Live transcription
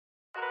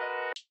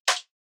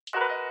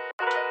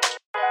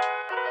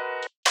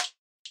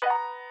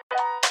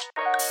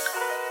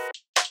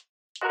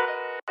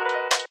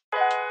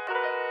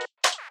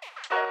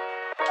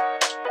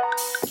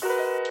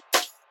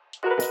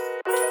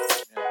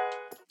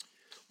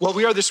Well,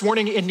 we are this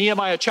morning in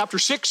Nehemiah chapter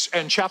 6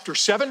 and chapter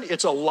 7.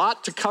 It's a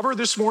lot to cover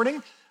this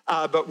morning,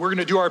 but we're going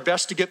to do our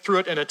best to get through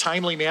it in a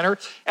timely manner.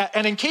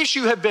 And in case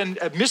you have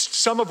missed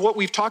some of what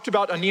we've talked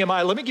about on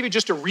Nehemiah, let me give you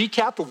just a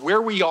recap of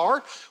where we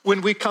are when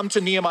we come to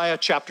Nehemiah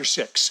chapter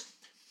 6.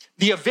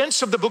 The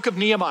events of the book of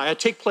Nehemiah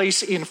take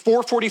place in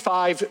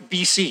 445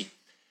 BC.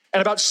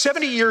 And about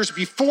 70 years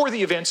before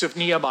the events of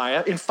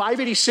Nehemiah, in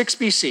 586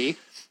 BC,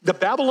 the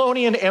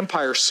Babylonian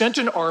Empire sent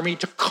an army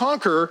to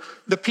conquer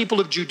the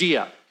people of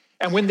Judea.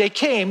 And when they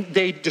came,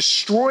 they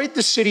destroyed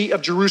the city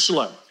of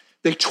Jerusalem.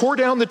 They tore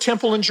down the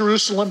temple in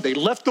Jerusalem. They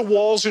left the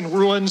walls in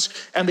ruins,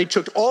 and they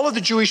took all of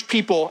the Jewish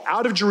people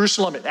out of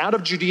Jerusalem and out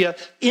of Judea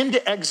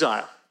into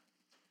exile.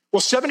 Well,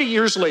 70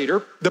 years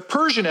later, the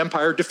Persian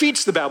Empire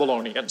defeats the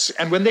Babylonians.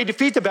 And when they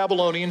defeat the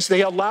Babylonians,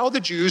 they allow the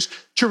Jews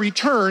to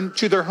return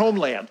to their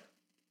homeland.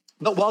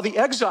 But while the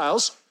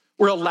exiles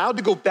were allowed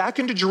to go back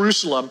into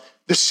Jerusalem,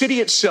 the city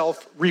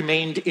itself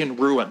remained in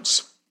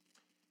ruins.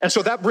 And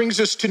so that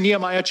brings us to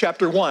Nehemiah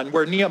chapter 1,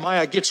 where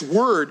Nehemiah gets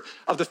word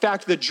of the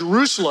fact that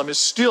Jerusalem is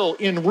still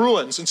in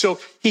ruins. And so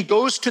he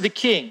goes to the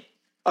king,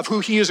 of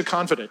who he is a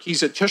confidant.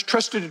 He's a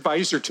trusted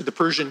advisor to the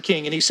Persian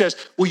king. And he says,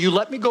 will you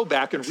let me go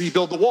back and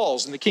rebuild the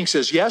walls? And the king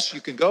says, yes,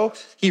 you can go.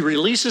 He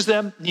releases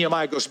them.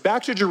 Nehemiah goes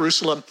back to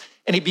Jerusalem,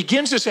 and he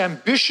begins this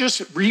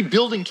ambitious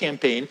rebuilding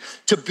campaign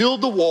to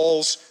build the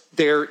walls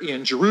there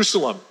in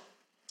Jerusalem.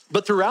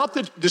 But throughout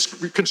this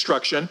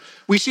construction,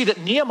 we see that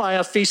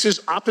Nehemiah faces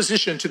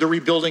opposition to the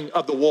rebuilding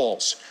of the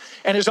walls.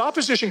 And his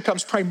opposition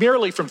comes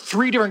primarily from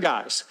three different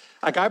guys.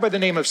 A guy by the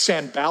name of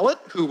Sanballat,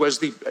 who was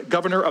the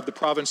governor of the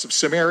province of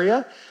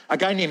Samaria, a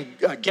guy named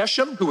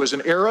Geshem, who was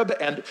an Arab,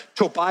 and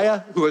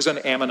Tobiah, who was an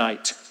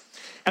Ammonite.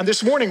 And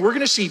this morning, we're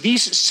going to see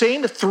these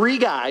same three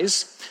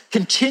guys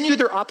continue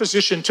their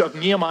opposition to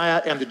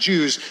Nehemiah and the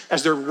Jews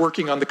as they're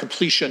working on the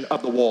completion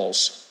of the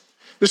walls.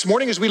 This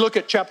morning, as we look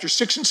at chapter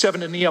 6 and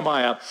 7 in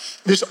Nehemiah,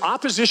 this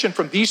opposition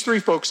from these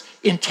three folks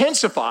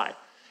intensify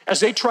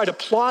as they try to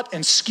plot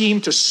and scheme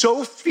to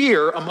sow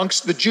fear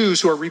amongst the Jews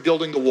who are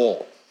rebuilding the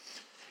wall.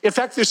 In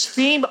fact, this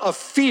theme of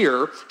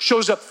fear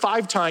shows up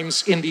 5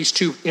 times in these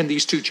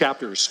two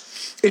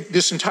chapters.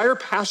 This entire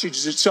passage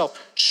is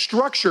itself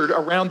structured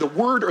around the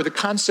word or the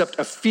concept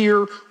of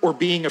fear or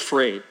being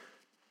afraid.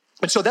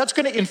 And so that's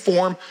going to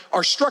inform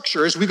our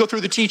structure as we go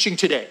through the teaching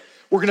today.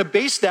 We're going to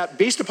base that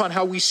based upon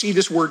how we see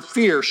this word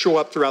fear show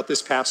up throughout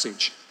this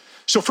passage.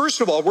 So first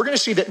of all, we're going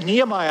to see that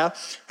Nehemiah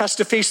has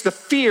to face the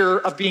fear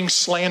of being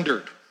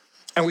slandered.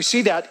 And we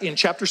see that in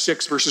chapter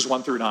 6, verses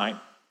 1 through 9.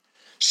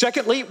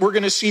 Secondly, we're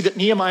going to see that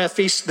Nehemiah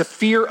faced the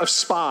fear of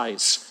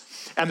spies.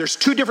 And there's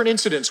 2 different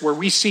incidents where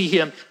we see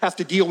him have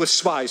to deal with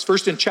spies.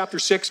 First in chapter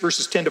 6,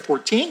 verses 10 to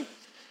 14,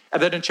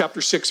 and then in chapter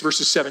 6,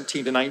 verses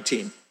 17 to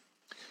 19.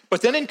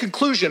 But then in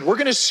conclusion, we're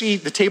going to see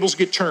the tables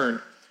get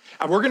turned.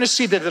 And we're going to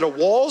see that the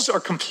walls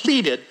are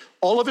completed.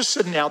 All of a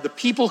sudden now, the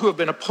people who have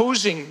been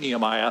opposing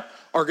Nehemiah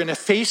are going to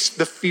face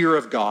the fear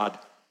of God.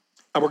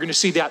 And we're going to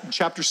see that in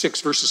chapter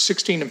 6, verses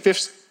 15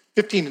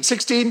 and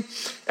 16,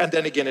 and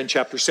then again in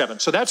chapter 7.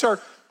 So that's our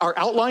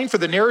outline for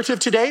the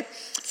narrative today.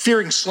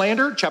 Fearing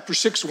slander, chapter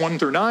 6, 1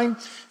 through 9.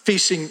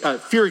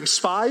 Fearing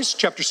spies,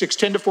 chapter 6,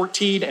 10 to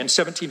 14, and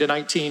 17 to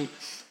 19.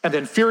 And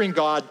then fearing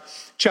God,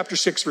 chapter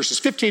 6, verses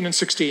 15 and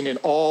 16, and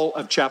all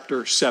of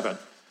chapter 7.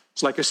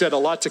 So like I said, a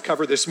lot to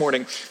cover this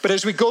morning. But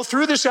as we go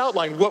through this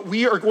outline, what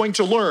we are going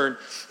to learn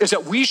is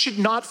that we should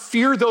not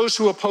fear those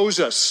who oppose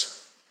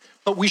us,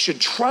 but we should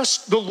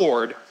trust the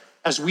Lord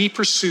as we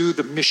pursue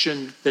the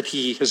mission that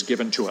he has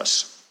given to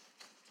us.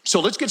 So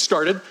let's get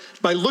started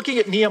by looking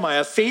at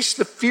Nehemiah face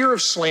the fear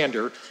of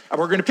slander, and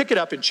we're going to pick it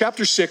up in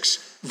chapter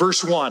 6,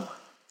 verse 1.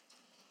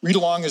 Read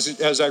along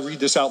as I read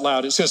this out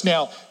loud. It says,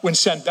 now, when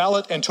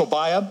Sanballat and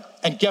Tobiah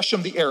and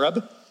Geshem the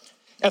Arab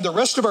and the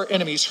rest of our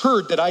enemies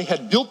heard that I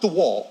had built the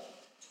wall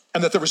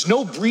and that there was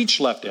no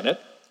breach left in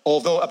it,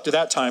 although up to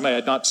that time I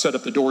had not set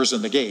up the doors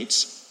and the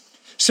gates,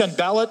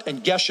 Sanballat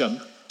and Geshem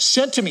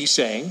sent to me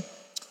saying,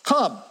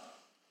 come,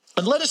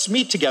 and let us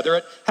meet together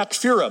at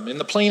Hakkephirim in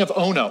the plain of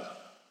Ono.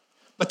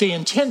 But they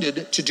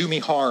intended to do me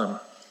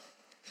harm.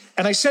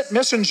 And I sent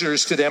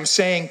messengers to them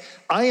saying,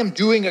 I am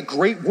doing a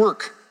great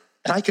work,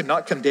 and I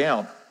cannot come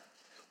down.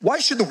 Why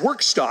should the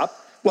work stop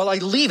while I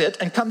leave it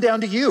and come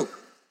down to you?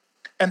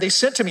 And they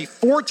sent to me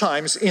 4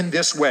 times in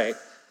this way,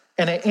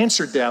 and I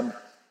answered them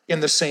in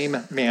the same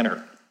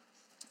manner.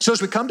 So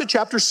as we come to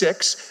chapter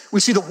 6, we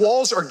see the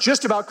walls are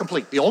just about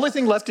complete. The only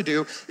thing left to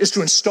do is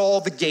to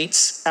install the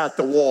gates at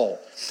the wall.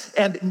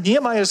 And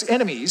Nehemiah's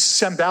enemies,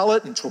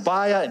 Sanballat and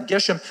Tobiah and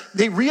Geshem,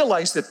 they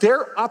realize that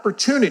their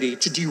opportunity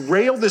to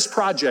derail this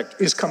project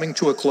is coming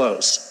to a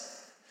close.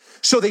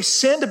 So they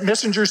send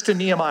messengers to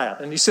Nehemiah,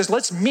 and he says,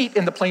 let's meet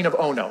in the plain of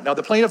Ono. Now,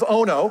 the plain of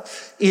Ono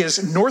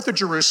is north of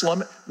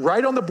Jerusalem,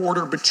 right on the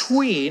border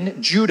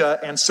between Judah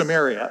and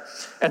Samaria.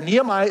 And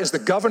Nehemiah is the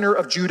governor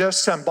of Judah.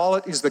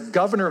 Sanballat is the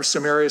governor of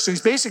Samaria. So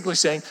he's basically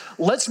saying,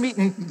 let's meet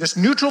in this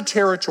neutral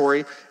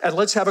territory, and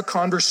let's have a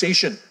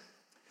conversation.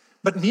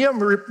 But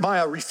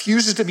Nehemiah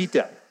refuses to meet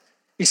them.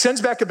 He sends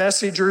back a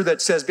messenger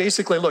that says,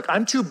 basically, look,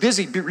 I'm too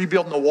busy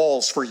rebuilding the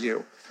walls for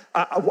you.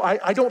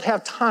 I don't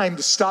have time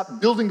to stop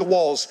building the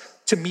walls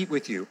to meet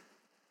with you.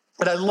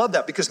 And I love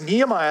that because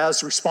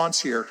Nehemiah's response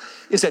here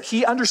is that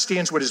he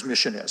understands what his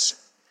mission is.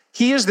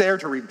 He is there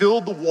to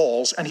rebuild the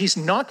walls, and he's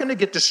not going to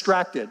get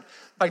distracted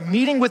by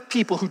meeting with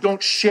people who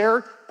don't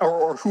share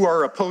or who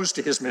are opposed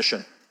to his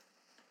mission.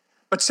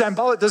 But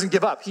Sanballat doesn't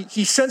give up.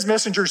 He sends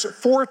messengers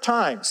 4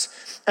 times.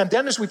 And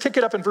then as we pick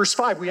it up in verse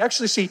 5, we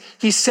actually see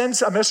he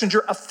sends a messenger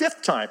a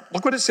 5th time.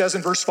 Look what it says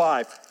in verse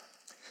 5.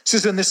 It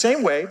says, in the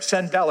same way,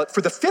 Sanballat,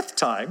 for the 5th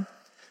time,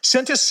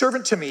 sent his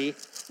servant to me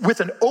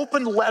with an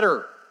open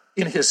letter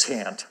in his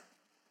hand.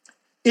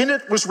 In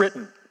it was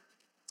written,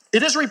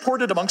 it is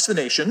reported amongst the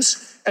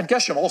nations, and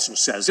Geshem also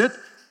says it,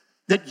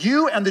 that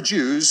you and the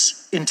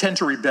Jews intend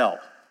to rebel.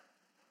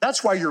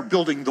 That's why you're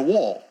building the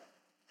wall.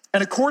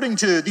 And according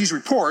to these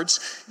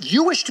reports,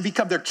 you wish to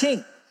become their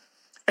king.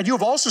 And you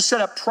have also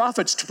set up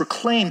prophets to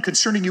proclaim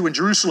concerning you in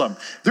Jerusalem,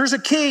 there's a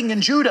king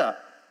in Judah.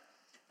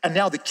 And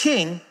now the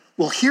king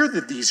will hear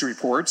these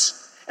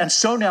reports, and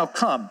so now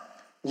come,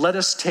 let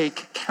us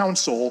take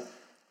counsel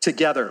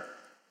together.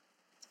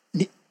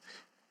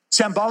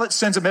 Sanballat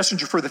sends a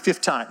messenger for the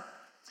 5th time.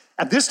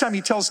 And this time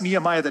he tells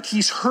Nehemiah that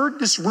he's heard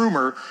this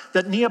rumor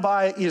that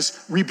Nehemiah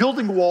is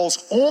rebuilding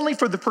walls only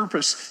for the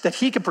purpose that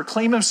he can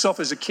proclaim himself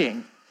as a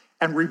king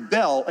and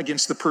rebel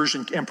against the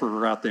Persian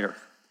emperor out there.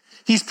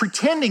 He's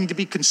pretending to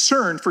be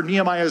concerned for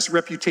Nehemiah's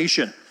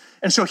reputation.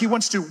 And so he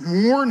wants to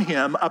warn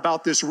him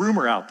about this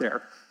rumor out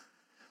there.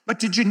 But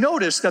did you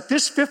notice that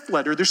this 5th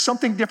letter, there's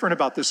something different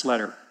about this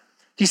letter?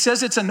 He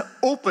says it's an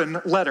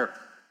open letter.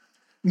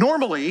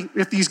 Normally,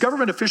 if these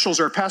government officials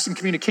are passing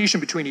communication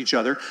between each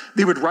other,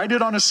 they would write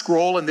it on a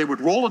scroll and they would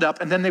roll it up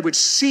and then they would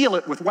seal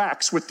it with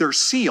wax with their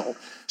seal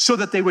so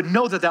that they would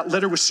know that that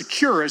letter was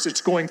secure as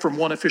it's going from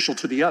one official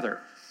to the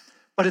other.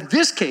 But in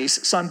this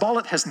case,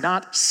 Sanballat has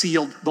not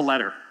sealed the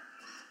letter.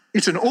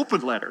 It's an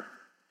open letter.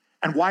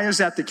 And why is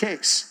that the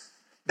case?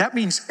 That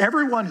means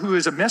everyone who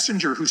is a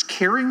messenger who's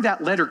carrying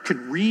that letter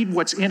can read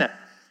what's in it.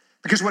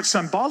 Because what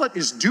Sanballat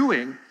is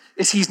doing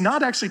is he's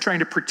not actually trying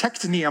to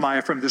protect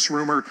Nehemiah from this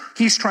rumor,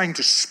 he's trying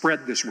to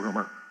spread this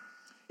rumor.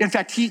 In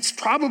fact, he's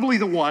probably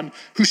the one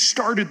who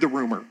started the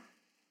rumor.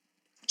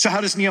 So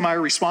how does Nehemiah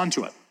respond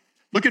to it?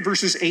 Look at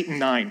verses 8 and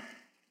 9.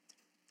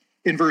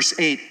 In verse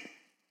 8,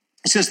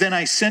 it says, then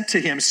I sent to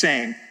him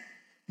saying,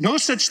 no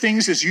such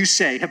things as you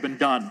say have been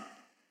done,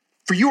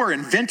 for you are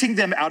inventing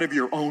them out of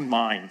your own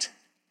mind.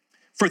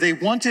 For they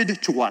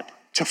wanted to what?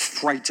 To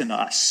frighten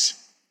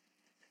us,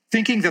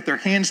 thinking that their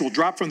hands will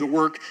drop from the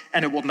work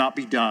and it will not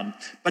be done.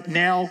 But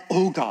now,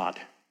 O God,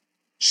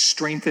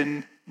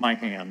 strengthen my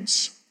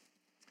hands.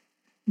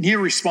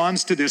 Nehemiah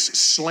responds to this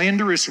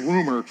slanderous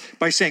rumor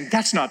by saying,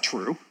 that's not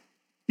true.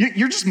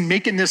 You're just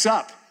making this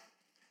up.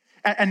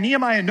 And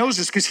Nehemiah knows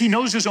this because he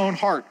knows his own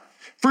heart.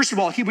 First of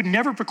all, he would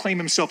never proclaim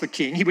himself a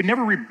king. He would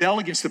never rebel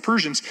against the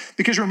Persians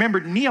because remember,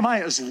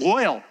 Nehemiah is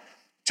loyal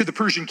to the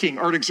Persian king,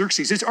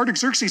 Artaxerxes. It's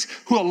Artaxerxes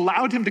who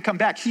allowed him to come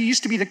back. He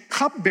used to be the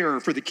cupbearer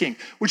for the king,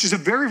 which is a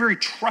very, very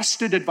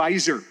trusted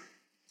advisor.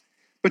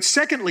 But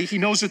secondly, he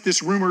knows that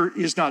this rumor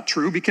is not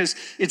true because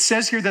it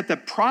says here that the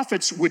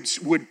prophets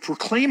would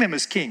proclaim him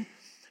as king.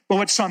 But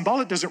what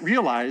Sanballat doesn't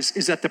realize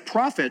is that the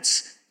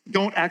prophets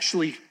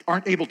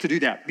aren't able to do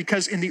that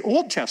because in the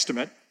Old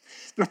Testament,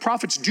 the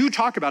prophets do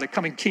talk about a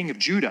coming king of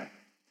Judah,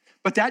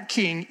 but that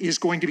king is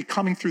going to be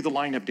coming through the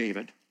line of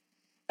David.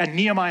 And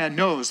Nehemiah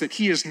knows that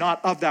he is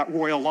not of that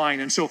royal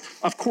line. And so,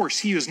 of course,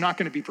 he is not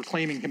going to be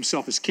proclaiming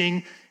himself as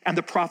king, and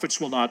the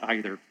prophets will not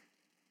either.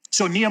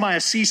 So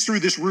Nehemiah sees through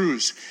this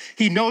ruse.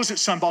 He knows that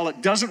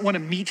Sanballat doesn't want to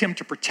meet him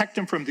to protect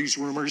him from these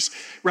rumors.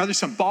 Rather,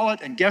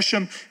 Sanballat and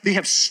Geshem, they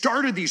have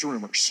started these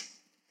rumors.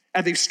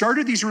 And they've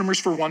started these rumors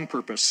for one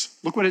purpose.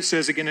 Look what it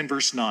says again in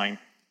verse 9.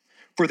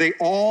 For they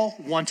all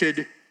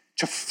wanted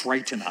to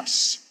frighten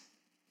us,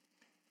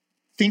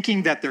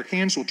 thinking that their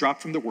hands will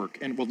drop from the work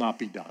and will not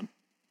be done.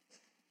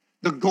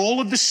 The goal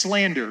of the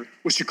slander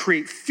was to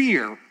create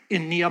fear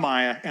in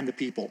Nehemiah and the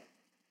people.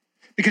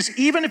 Because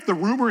even if the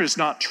rumor is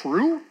not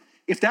true,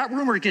 if that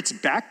rumor gets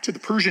back to the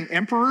Persian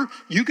emperor,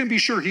 you can be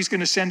sure he's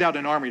going to send out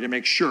an army to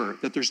make sure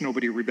that there's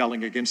nobody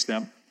rebelling against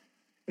them.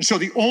 And so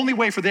the only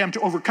way for them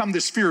to overcome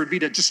this fear would be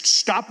to just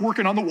stop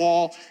working on the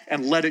wall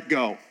and let it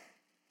go.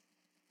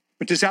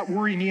 But does that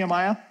worry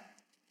Nehemiah?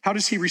 How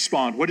does he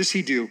respond? What does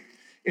he do?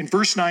 In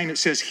verse 9, it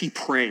says he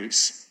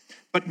prays.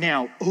 But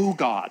now, O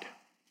God,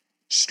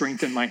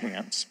 strengthen my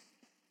hands.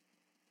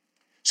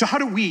 So how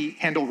do we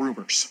handle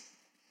rumors?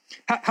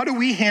 How do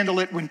we handle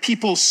it when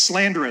people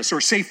slander us or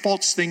say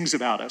false things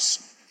about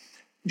us?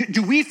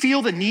 Do we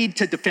feel the need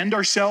to defend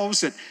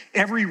ourselves at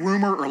every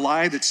rumor or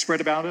lie that's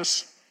spread about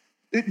us?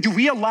 Do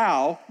we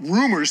allow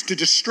rumors to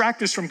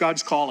distract us from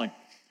God's calling?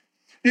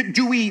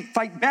 Do we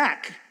fight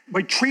back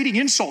by trading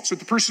insults with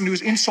the person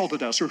who's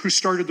insulted us or who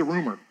started the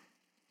rumor?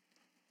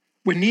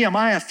 When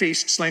Nehemiah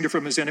faced slander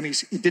from his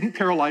enemies, it didn't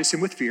paralyze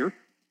him with fear.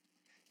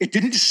 It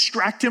didn't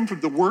distract him from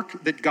the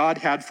work that God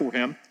had for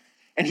him,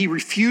 and he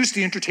refused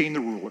to entertain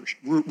the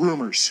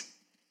rumors.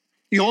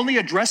 He only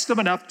addressed them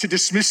enough to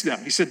dismiss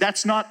them. He said,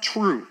 that's not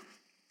true.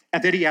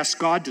 and that he asked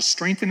God to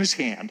strengthen his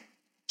hand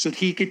so that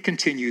he could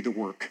continue the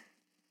work.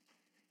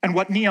 And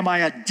what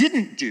Nehemiah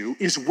didn't do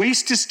is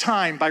waste his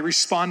time by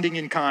responding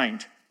in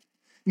kind.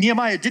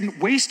 Nehemiah didn't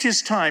waste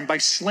his time by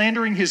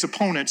slandering his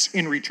opponents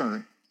in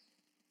return.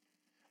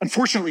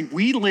 Unfortunately,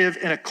 we live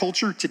in a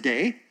culture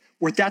today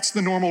where that's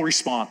the normal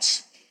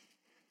response.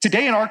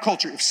 Today in our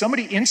culture, if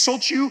somebody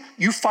insults you,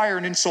 you fire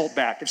an insult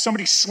back. If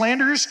somebody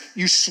slanders,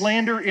 you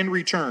slander in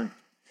return.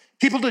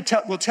 People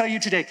will tell you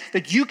today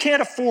that you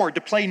can't afford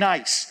to play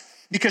nice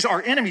because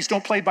our enemies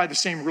don't play by the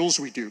same rules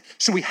we do.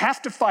 So we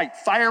have to fight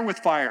fire with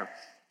fire,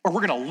 or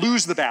we're going to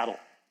lose the battle.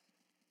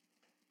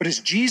 But as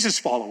Jesus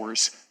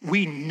followers,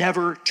 we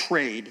never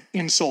trade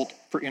insult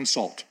for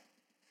insult.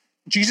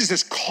 Jesus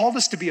has called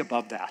us to be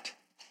above that.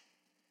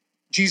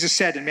 Jesus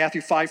said in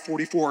Matthew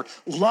 5:44,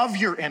 love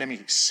your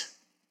enemies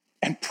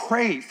and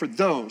pray for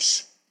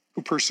those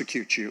who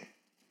persecute you.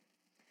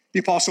 The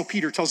Apostle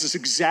Peter tells us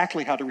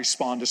exactly how to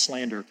respond to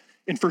slander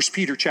in 1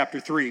 Peter chapter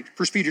 3.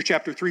 1 Peter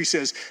chapter 3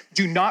 says,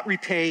 do not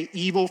repay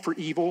evil for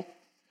evil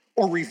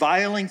or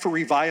reviling for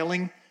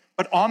reviling,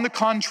 but on the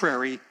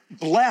contrary,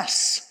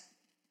 bless,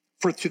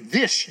 for to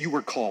this you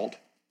were called.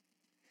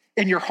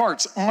 In your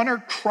hearts,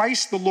 honor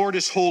Christ the Lord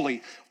as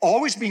holy,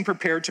 always being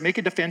prepared to make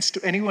a defense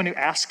to anyone who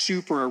asks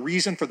you for a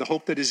reason for the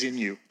hope that is in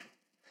you.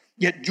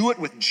 Yet do it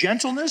with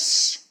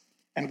gentleness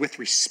and with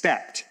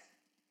respect,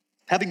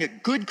 having a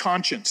good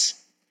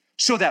conscience,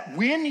 so that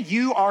when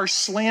you are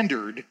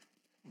slandered,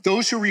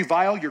 those who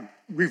revile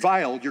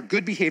your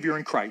good behavior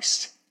in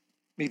Christ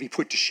may be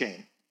put to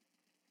shame.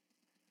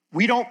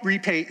 We don't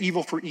repay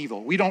evil for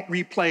evil. We don't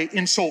replay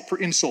insult for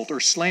insult or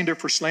slander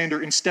for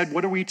slander. Instead,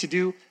 what are we to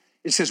do?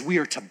 It says we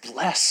are to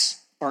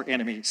bless our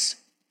enemies.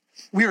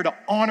 We are to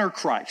honor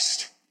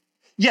Christ.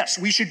 Yes,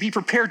 we should be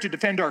prepared to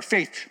defend our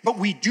faith, but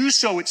we do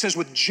so, it says,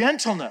 with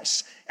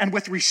gentleness and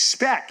with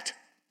respect.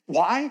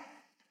 Why?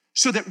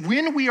 So that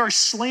when we are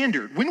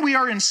slandered, when we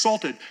are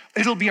insulted,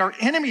 it'll be our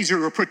enemies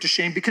who are put to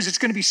shame because it's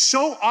going to be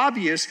so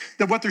obvious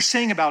that what they're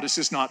saying about us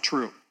is not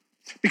true.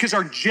 Because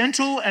our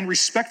gentle and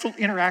respectful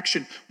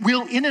interaction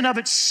will in and of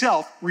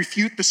itself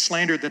refute the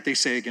slander that they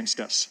say against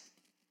us.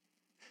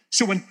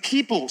 So when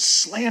people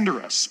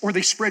slander us or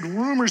they spread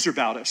rumors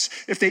about us,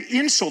 if they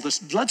insult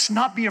us, let's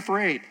not be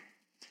afraid.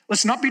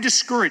 Let's not be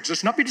discouraged.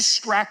 Let's not be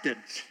distracted.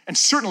 And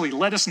certainly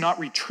let us not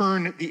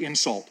return the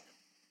insult.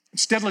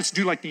 Instead, let's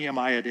do like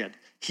Nehemiah did.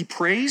 He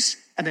prays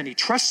and then he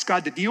trusts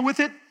God to deal with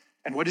it.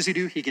 And what does he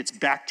do? He gets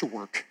back to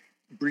work,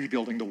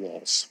 rebuilding the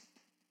walls.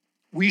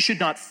 We should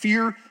not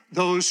fear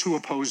those who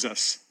oppose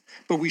us,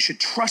 but we should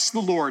trust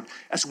the Lord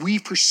as we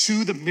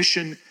pursue the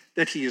mission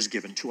that he has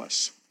given to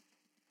us.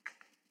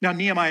 Now,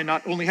 Nehemiah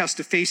not only has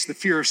to face the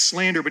fear of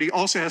slander, but he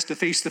also has to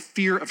face the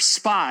fear of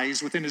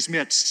spies within his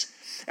midst.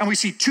 And we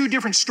see two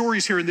different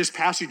stories here in this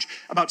passage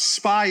about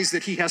spies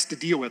that he has to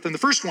deal with. And the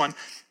first one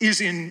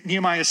is in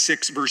Nehemiah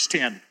 6, verse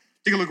 10.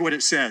 Take a look at what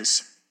it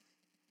says.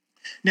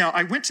 Now,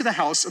 I went to the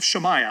house of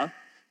Shemaiah,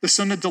 the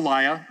son of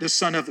Delaiah, the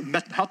son of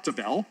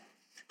Mehetabel,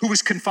 who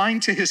was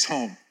confined to his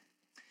home.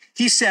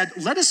 He said,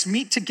 let us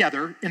meet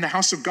together in the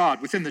house of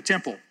God within the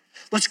temple.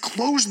 Let's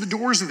close the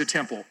doors of the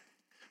temple,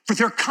 for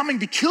they're coming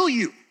to kill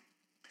you.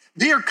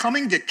 They are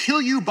coming to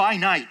kill you by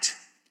night.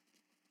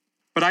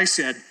 But I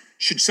said,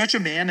 should such a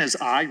man as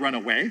I run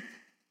away?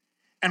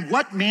 And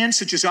what man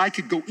such as I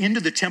could go into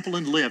the temple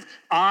and live?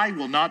 I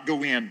will not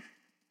go in.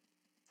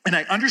 And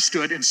I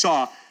understood and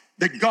saw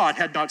that God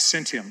had not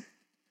sent him,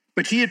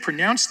 but he had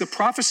pronounced the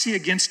prophecy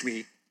against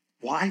me.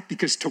 Why?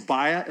 Because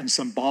Tobiah and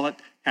Sanballat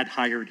had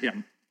hired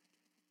him.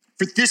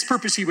 For this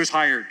purpose he was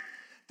hired,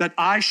 that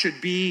I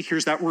should be,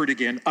 here's that word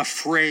again,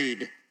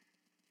 afraid,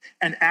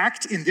 and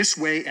act in this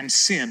way and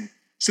sin,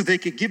 so they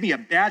could give me a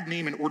bad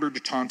name in order to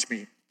taunt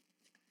me.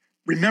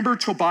 Remember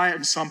Tobiah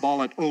and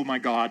Sanballat, oh my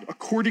God,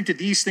 according to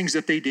these things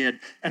that they did,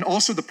 and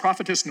also the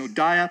prophetess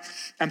Noadiah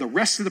and the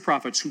rest of the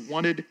prophets who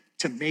wanted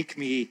to make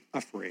me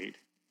afraid.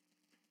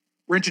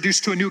 We're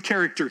introduced to a new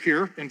character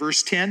here in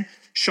verse 10,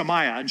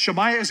 Shemaiah. And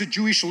Shemaiah is a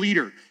Jewish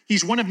leader.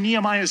 He's one of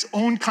Nehemiah's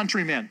own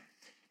countrymen.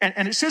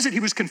 And it says that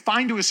he was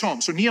confined to his home.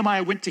 So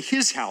Nehemiah went to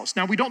his house.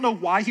 Now, we don't know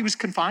why he was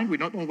confined. We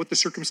don't know what the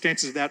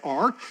circumstances of that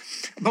are.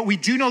 But we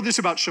do know this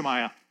about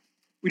Shemaiah.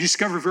 We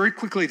discover very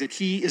quickly that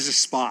he is a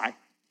spy,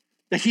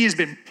 that he has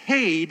been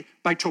paid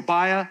by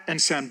Tobiah and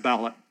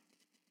Sanballat.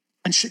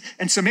 And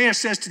Shemaiah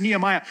says to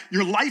Nehemiah,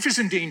 your life is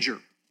in danger.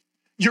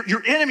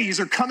 Your enemies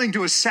are coming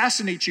to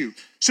assassinate you.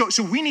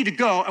 So we need to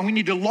go and we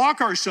need to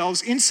lock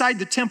ourselves inside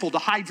the temple to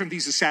hide from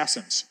these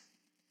assassins.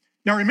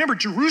 Now remember,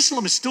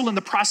 Jerusalem is still in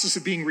the process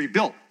of being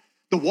rebuilt.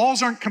 The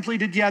walls aren't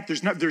completed yet.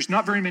 There's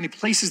not very many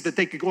places that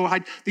they could go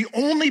hide. The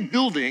only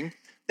building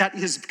that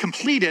is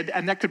completed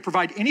and that could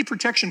provide any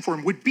protection for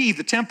him would be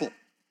the temple.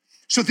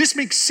 So this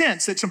makes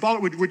sense that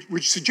Sanballat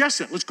would suggest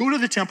that. Let's go to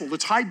the temple.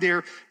 Let's hide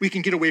there. We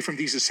can get away from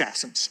these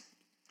assassins.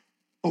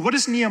 But what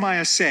does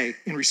Nehemiah say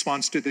in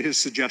response to his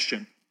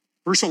suggestion?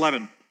 Verse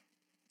 11,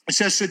 it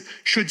says,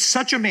 should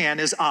such a man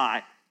as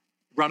I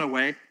run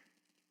away?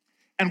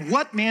 And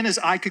what man as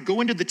I could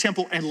go into the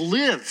temple and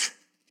live?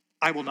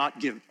 I will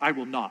not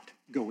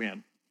go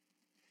in.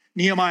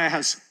 Nehemiah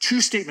has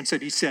two statements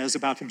that he says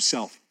about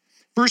himself.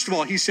 First of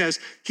all, he says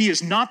he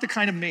is not the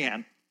kind of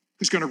man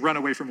who's going to run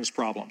away from his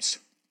problems.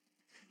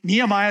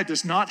 Nehemiah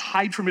does not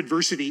hide from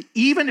adversity,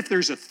 even if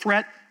there's a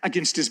threat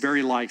against his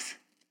very life.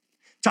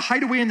 To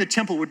hide away in the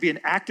temple would be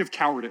an act of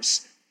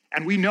cowardice.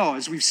 And we know,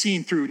 as we've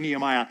seen through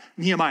Nehemiah,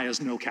 Nehemiah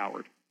is no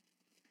coward.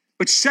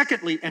 But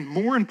secondly, and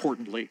more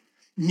importantly,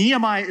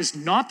 Nehemiah is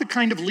not the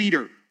kind of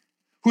leader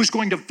who's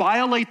going to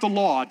violate the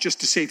law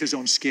just to save his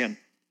own skin.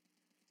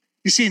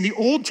 You see, in the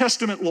Old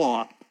Testament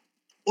law,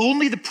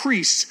 only the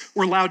priests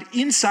were allowed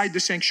inside the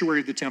sanctuary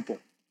of the temple.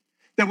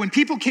 That when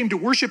people came to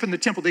worship in the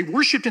temple, they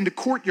worshiped in the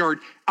courtyard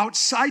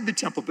outside the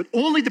temple, but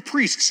only the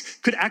priests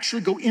could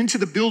actually go into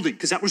the building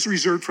because that was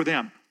reserved for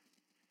them.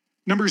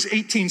 Numbers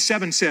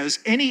 18:7 says,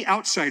 any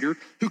outsider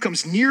who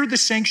comes near the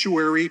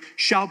sanctuary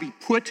shall be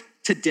put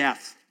to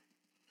death.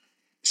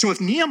 So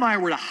if Nehemiah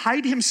were to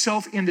hide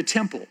himself in the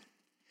temple,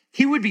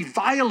 he would be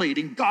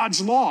violating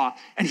God's law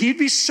and he'd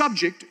be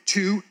subject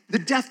to the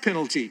death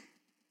penalty.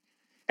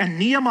 And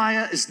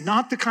Nehemiah is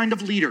not the kind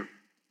of leader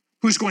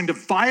who's going to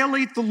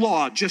violate the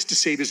law just to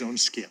save his own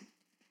skin.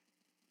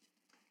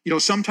 You know,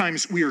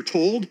 sometimes we are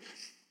told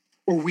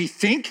or we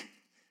think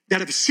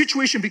that if a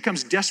situation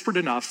becomes desperate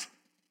enough,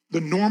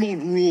 the normal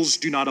rules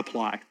do not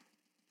apply.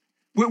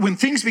 When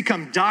things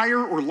become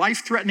dire or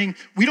life-threatening,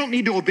 we don't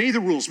need to obey the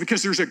rules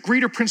because there's a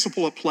greater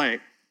principle at play.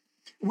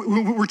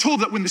 We're told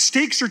that when the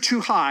stakes are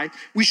too high,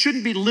 we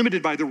shouldn't be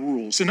limited by the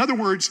rules. In other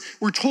words,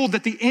 we're told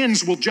that the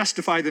ends will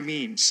justify the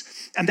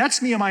means. And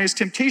that's Nehemiah's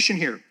temptation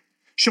here.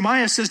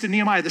 Shemaiah says to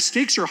Nehemiah, the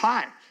stakes are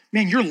high.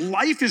 Man, your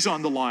life is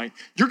on the line.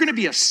 You're going to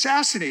be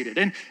assassinated.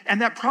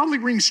 And that probably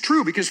rings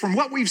true because from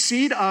what we've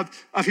seen of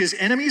his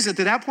enemies at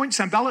that point,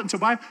 Sanballat and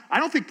Tobiah, I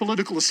don't think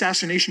political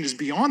assassination is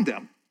beyond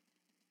them.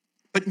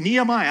 But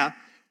Nehemiah,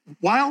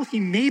 while he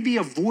may be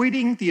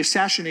avoiding the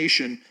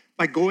assassination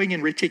by going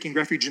and taking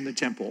refuge in the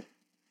temple,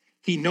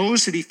 he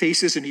knows that he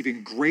faces an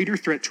even greater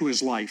threat to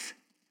his life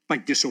by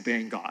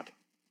disobeying God.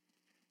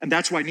 And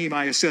that's why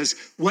Nehemiah says,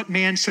 what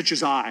man such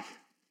as I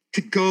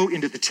could go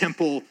into the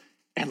temple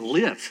and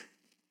live?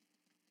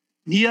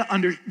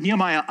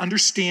 Nehemiah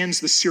understands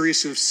the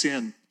seriousness of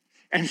sin,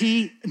 and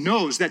he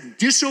knows that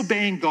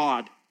disobeying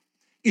God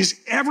is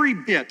every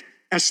bit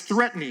as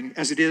threatening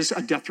as it is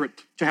a death threat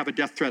to have a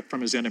death threat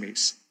from his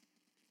enemies.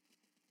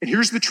 And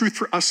here's the truth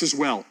for us as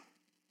well.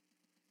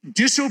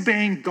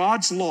 Disobeying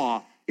God's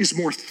law is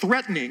more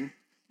threatening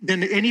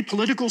than any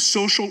political,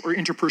 social, or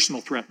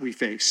interpersonal threat we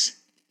face.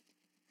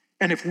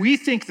 And if we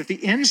think that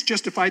the ends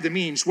justify the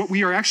means, what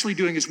we are actually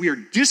doing is we are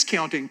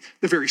discounting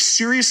the very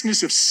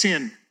seriousness of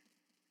sin.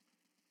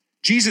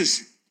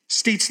 Jesus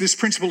states this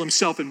principle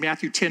himself in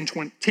Matthew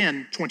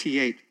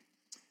 10:28.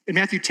 In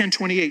Matthew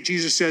 10:28,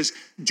 Jesus says,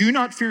 do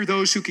not fear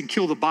those who can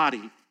kill the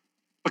body,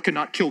 but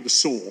cannot kill the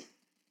soul.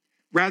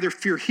 Rather,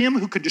 fear him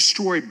who could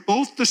destroy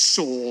both the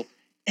soul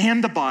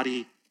and the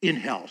body in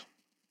hell.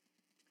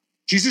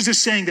 Jesus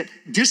is saying that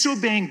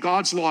disobeying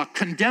God's law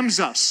condemns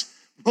us,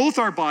 both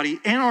our body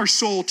and our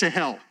soul, to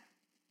hell.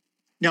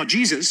 Now,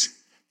 Jesus,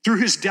 through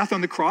his death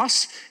on the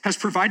cross, has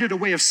provided a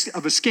way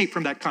of escape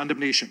from that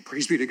condemnation.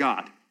 Praise be to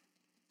God.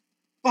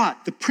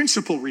 But the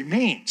principle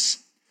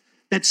remains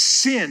that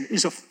sin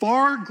is a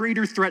far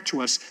greater threat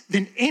to us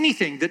than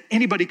anything that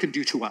anybody can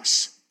do to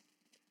us.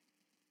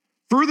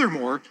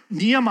 Furthermore,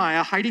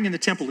 Nehemiah hiding in the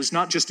temple is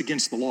not just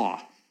against the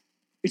law.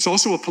 It's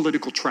also a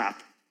political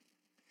trap.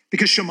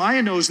 Because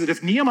Shemaiah knows that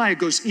if Nehemiah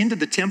goes into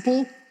the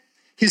temple,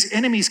 his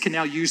enemies can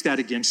now use that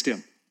against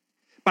him.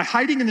 By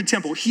hiding in the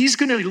temple, he's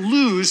going to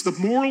lose the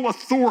moral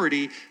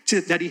authority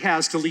that he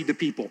has to lead the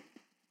people.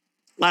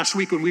 Last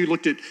week when we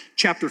looked at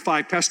chapter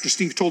 5, Pastor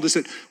Steve told us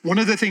that one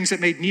of the things that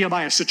made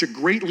Nehemiah such a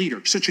great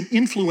leader, such an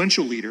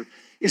influential leader,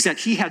 is that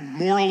he had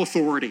moral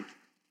authority.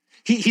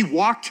 He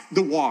walked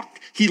the walk.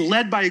 He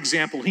led by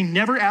example. He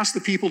never asked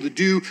the people to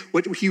do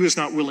what he was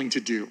not willing to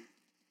do.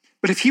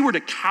 But if he were to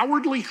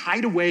cowardly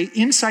hide away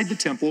inside the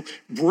temple,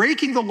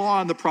 breaking the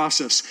law in the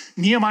process,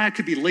 Nehemiah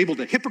could be labeled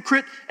a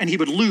hypocrite and he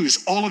would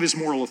lose all of his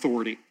moral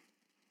authority.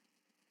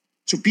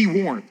 So be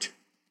warned.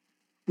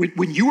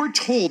 When you are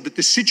told that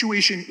the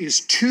situation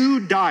is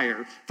too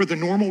dire for the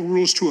normal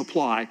rules to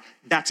apply,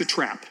 that's a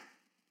trap.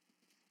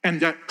 And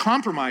that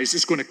compromise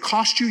is going to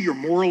cost you your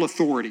moral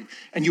authority,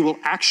 and you will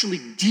actually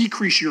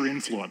decrease your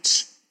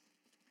influence.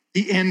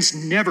 The ends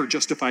never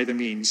justify the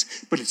means,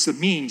 but it's the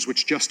means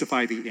which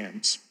justify the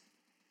ends.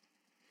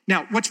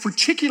 Now, what's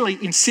particularly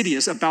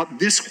insidious about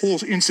this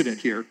whole incident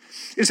here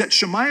is that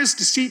Shemaiah's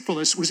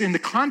deceitfulness was in the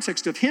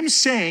context of him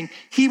saying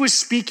he was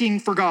speaking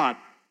for God.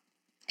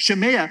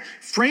 Shemaiah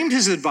framed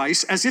his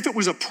advice as if it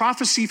was a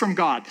prophecy from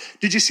God.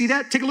 Did you see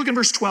that? Take a look in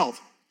verse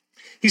 12.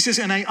 He says,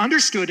 and I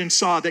understood and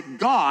saw that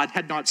God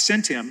had not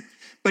sent him,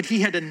 but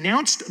he had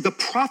announced the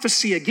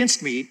prophecy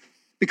against me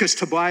because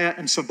Tobiah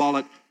and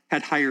Sanballat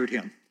had hired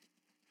him.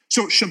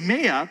 So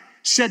Shemaiah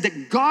said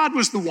that God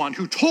was the one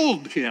who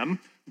told him,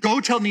 go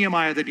tell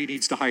Nehemiah that he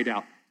needs to hide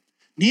out.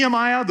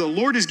 Nehemiah, the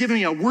Lord has given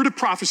me a word of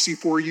prophecy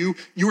for you.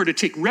 You are to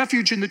take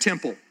refuge in the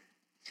temple.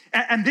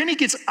 And then he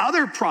gets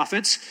other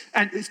prophets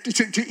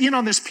to in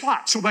on this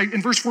plot. So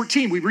in verse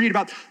 14, we read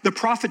about the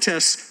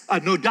prophetess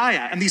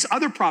Noadiah, and these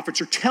other prophets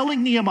are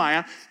telling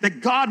Nehemiah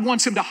that God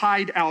wants him to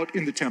hide out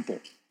in the temple.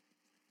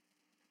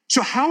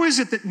 So how is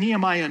it that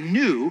Nehemiah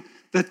knew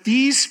that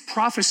these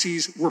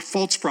prophecies were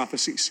false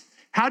prophecies?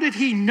 How did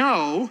he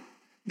know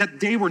that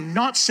they were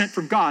not sent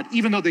from God,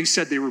 even though they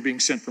said they were being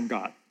sent from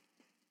God?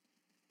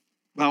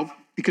 Well,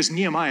 because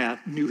Nehemiah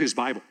knew his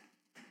Bible.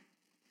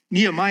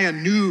 Nehemiah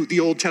knew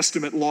the Old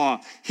Testament law.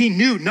 He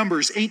knew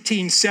Numbers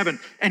 18:7,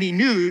 and he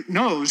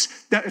knows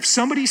that if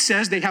somebody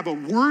says they have a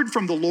word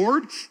from the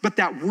Lord, but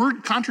that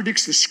word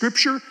contradicts the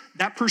scripture,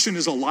 that person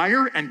is a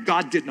liar and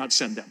God did not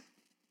send them.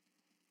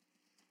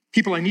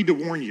 People, I need to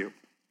warn you,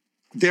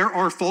 there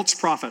are false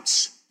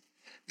prophets.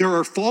 There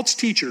are false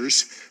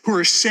teachers who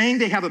are saying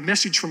they have a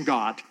message from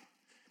God,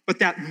 but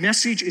that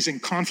message is in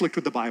conflict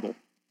with the Bible,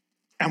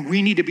 and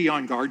we need to be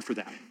on guard for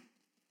that.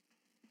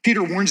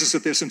 Peter warns us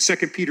of this in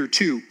 2 Peter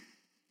 2.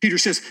 Peter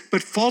says,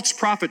 but false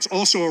prophets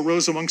also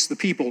arose amongst the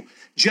people,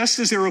 just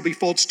as there will be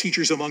false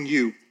teachers among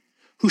you,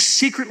 who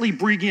secretly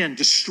bring in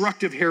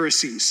destructive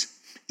heresies,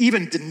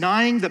 even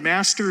denying the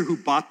master who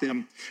bought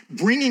them,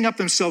 bringing up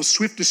themselves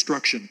swift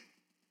destruction.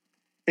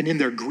 And in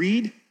their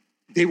greed,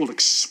 they will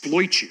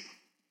exploit you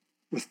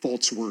with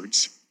false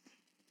words.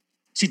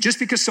 See, just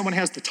because someone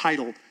has the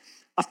title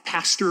of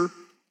pastor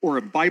or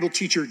a Bible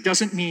teacher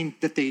doesn't mean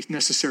that they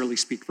necessarily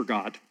speak for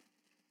God.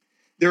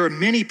 There are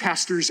many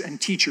pastors and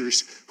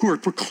teachers who are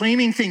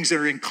proclaiming things that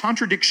are in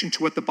contradiction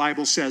to what the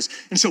Bible says.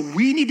 And so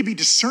we need to be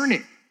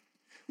discerning.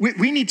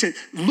 We need to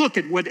look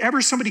at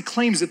whatever somebody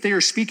claims that they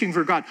are speaking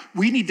for God.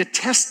 We need to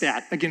test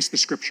that against the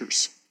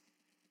scriptures.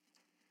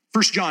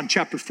 1 John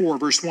chapter 4,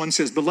 verse 1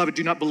 says, beloved,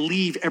 do not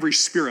believe every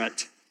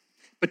spirit,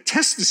 but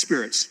test the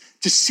spirits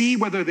to see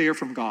whether they are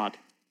from God.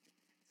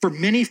 For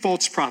many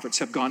false prophets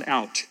have gone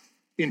out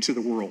into the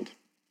world.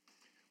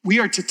 We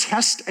are to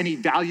test and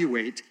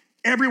evaluate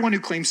everyone who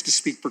claims to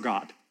speak for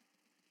God.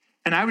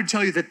 And I would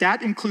tell you that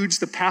that includes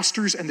the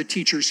pastors and the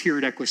teachers here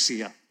at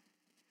Ecclesia.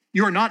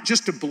 You are not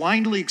just to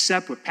blindly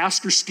accept what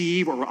Pastor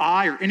Steve or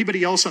I or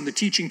anybody else on the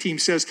teaching team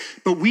says,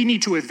 but we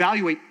need to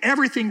evaluate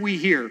everything we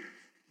hear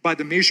by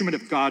the measurement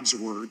of God's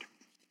word.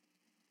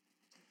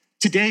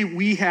 Today,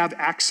 we have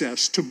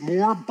access to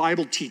more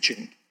Bible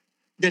teaching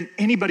than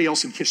anybody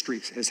else in history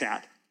has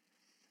had.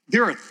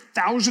 There are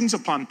thousands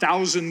upon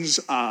thousands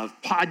of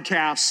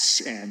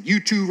podcasts and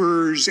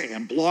YouTubers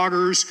and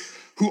bloggers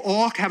who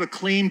all have a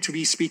claim to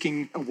be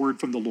speaking a word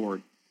from the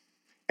Lord.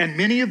 And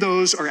many of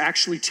those are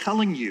actually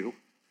telling you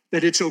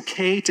that it's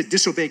okay to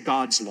disobey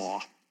God's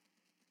law.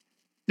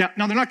 Now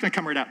they're not going to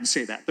come right out and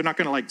say that. They're not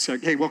going to say,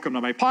 hey, welcome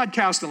to my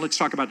podcast, and let's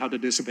talk about how to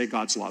disobey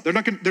God's law. They're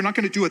not going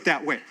to do it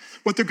that way.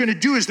 What they're going to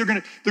do is they're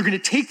going to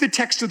take the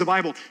text of the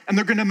Bible and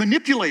they're going to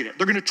manipulate it.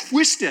 They're going to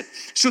twist it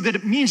so that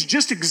it means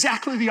just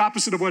exactly the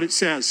opposite of what it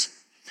says.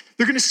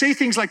 They're going to say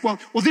things like, well,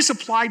 this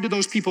applied to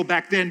those people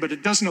back then, but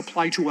it doesn't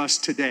apply to us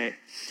today.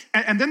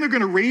 And then they're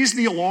going to raise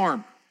the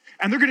alarm.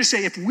 And they're going to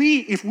say, if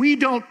we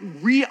don't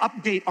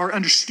re-update our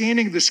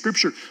understanding of the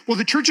scripture, well,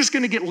 the church is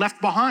going to get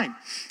left behind.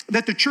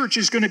 That the church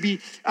is going to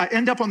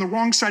end up on the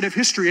wrong side of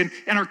history,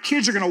 and our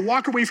kids are going to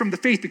walk away from the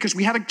faith because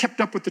we haven't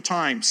kept up with the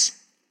times.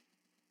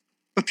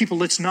 But people,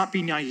 let's not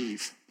be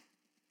naive.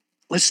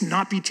 Let's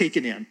not be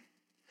taken in.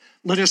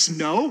 Let us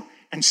know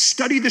and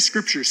study the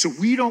scriptures so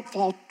we don't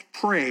fall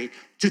prey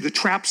to the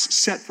traps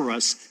set for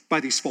us by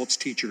these false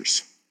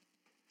teachers.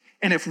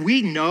 And if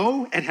we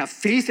know and have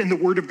faith in the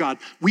word of God,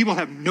 we will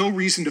have no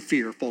reason to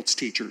fear false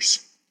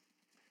teachers.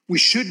 We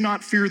should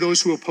not fear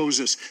those who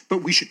oppose us,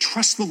 but we should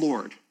trust the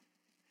Lord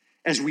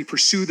as we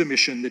pursue the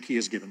mission that he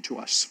has given to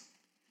us.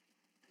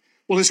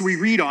 Well, as we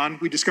read on,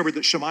 we discovered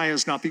that Shemaiah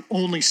is not the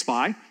only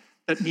spy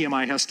that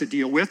Nehemiah has to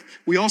deal with.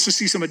 We also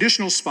see some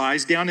additional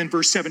spies down in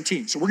verse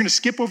 17. So we're going to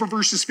skip over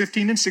verses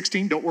 15 and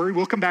 16. Don't worry,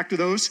 we'll come back to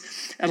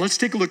those. And let's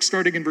take a look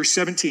starting in verse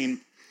 17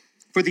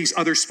 for these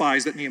other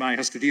spies that Nehemiah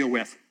has to deal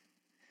with.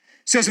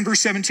 It says in verse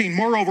 17,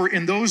 moreover,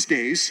 in those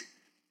days,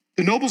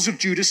 the nobles of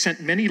Judah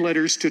sent many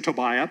letters to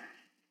Tobiah,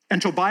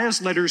 and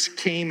Tobiah's letters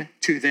came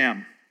to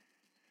them.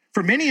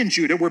 For many in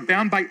Judah were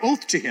bound by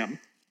oath to him,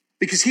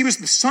 because he was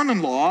the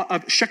son-in-law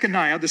of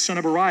Shechaniah, the son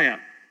of Uriah.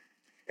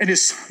 And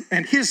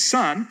his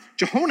son,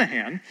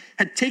 Jehonahan,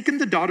 had taken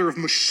the daughter of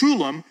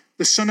Meshullam,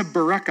 the son of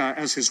Berekah,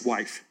 as his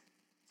wife.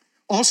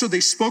 Also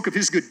they spoke of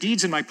his good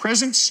deeds in my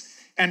presence,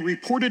 and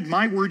reported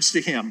my words to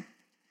him.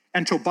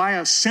 And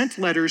Tobiah sent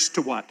letters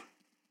to what?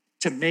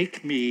 To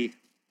make me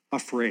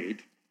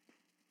afraid.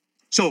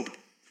 So,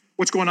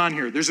 what's going on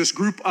here? There's this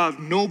group of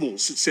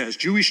nobles, it says,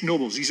 Jewish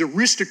nobles, these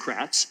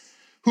aristocrats,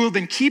 who have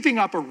been keeping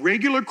up a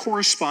regular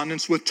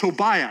correspondence with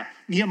Tobiah,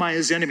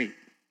 Nehemiah's enemy.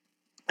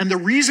 And the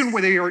reason why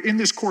they are in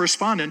this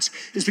correspondence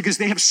is because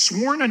they have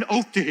sworn an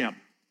oath to him.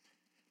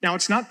 Now,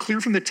 it's not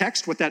clear from the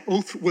text what that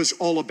oath was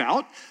all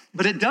about,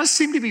 but it does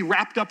seem to be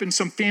wrapped up in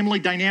some family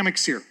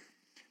dynamics here.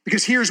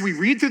 Because here, as we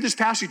read through this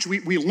passage,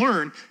 we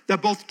learn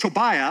that both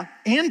Tobiah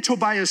and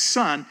Tobiah's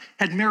son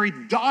had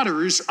married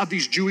daughters of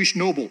these Jewish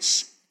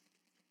nobles.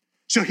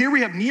 So here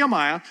we have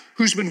Nehemiah,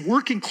 who's been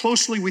working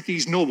closely with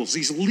these nobles,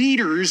 these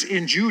leaders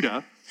in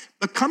Judah,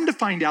 but come to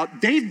find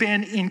out they've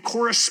been in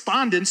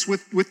correspondence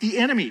with the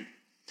enemy.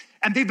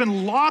 And they've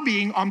been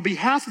lobbying on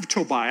behalf of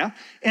Tobiah.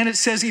 And it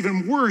says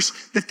even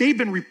worse, that they've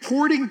been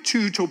reporting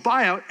to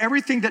Tobiah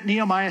everything that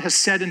Nehemiah has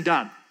said and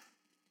done,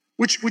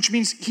 which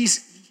means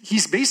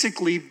he's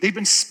basically, they've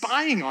been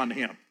spying on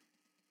him.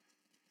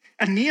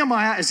 And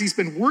Nehemiah, as he's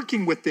been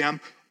working with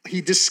them, he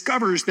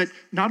discovers that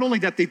not only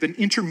that they've been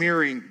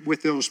intermarrying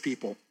with those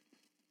people,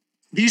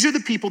 these are the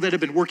people that have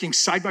been working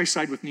side by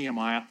side with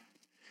Nehemiah.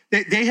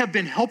 They have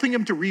been helping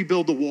him to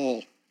rebuild the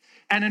wall.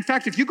 And in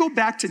fact, if you go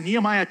back to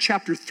Nehemiah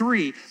chapter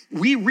 3,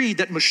 we read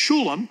that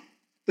Meshullam,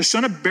 the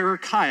son of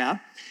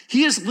Berechiah,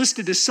 he is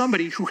listed as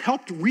somebody who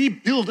helped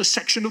rebuild a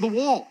section of the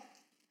wall.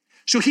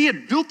 So he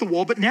had built the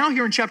wall, but now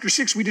here in chapter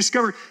 6, we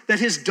discover that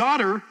his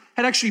daughter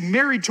had actually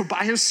married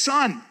Tobiah's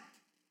son.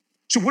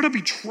 So what a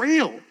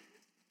betrayal.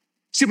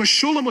 See,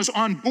 Meshullam was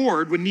on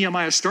board when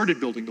Nehemiah started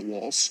building the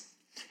walls.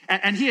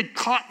 And he had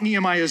caught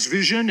Nehemiah's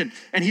vision,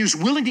 and he was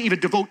willing to even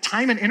devote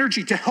time and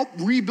energy to help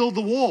rebuild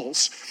the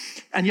walls.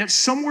 And yet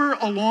somewhere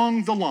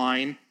along the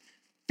line,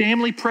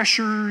 family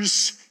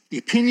pressures, the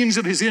opinions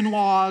of his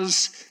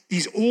in-laws,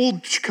 these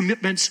old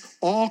commitments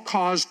all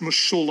caused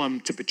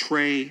Meshullam to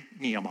betray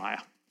Nehemiah.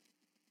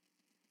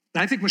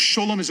 And I think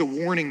Meshullam is a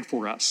warning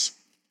for us.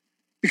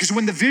 Because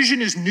when the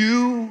vision is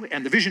new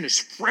and the vision is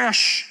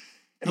fresh,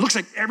 and it looks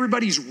like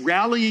everybody's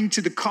rallying to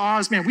the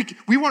cause, man,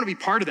 we want to be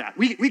part of that.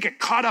 We get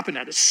caught up in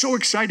that. It's so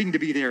exciting to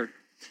be there.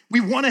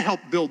 We want to help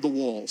build the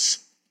walls.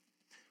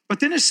 But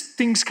then as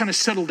things kind of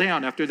settle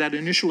down after that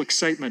initial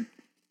excitement,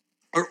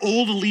 our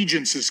old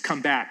allegiances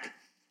come back.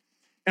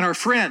 And our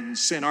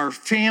friends and our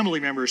family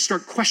members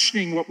start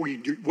questioning what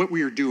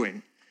we are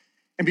doing.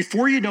 And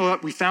before you know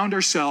it, we found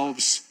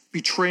ourselves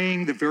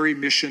betraying the very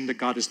mission that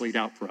God has laid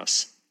out for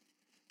us.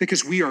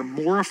 Because we are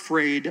more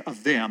afraid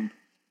of them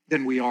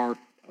than we are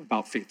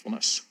about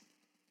faithfulness.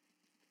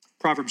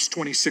 Proverbs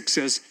 26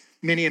 says,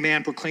 many a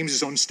man proclaims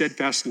his own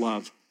steadfast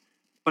love,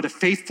 but a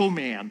faithful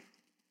man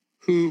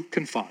who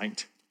can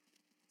find?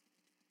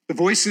 The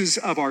voices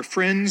of our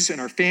friends and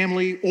our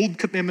family, old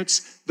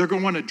commitments, they're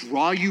going to want to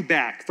draw you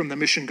back from the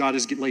mission God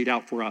has laid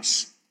out for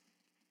us.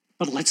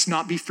 But let's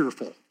not be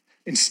fearful.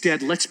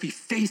 Instead, let's be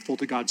faithful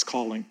to God's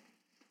calling.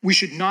 We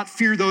should not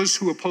fear those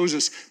who oppose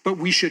us, but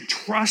we should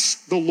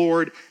trust the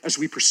Lord as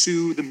we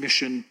pursue the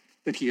mission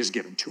that he has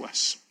given to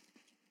us.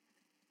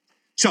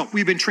 So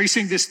we've been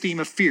tracing this theme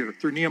of fear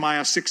through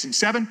Nehemiah 6 and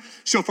 7.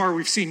 So far,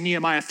 we've seen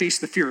Nehemiah face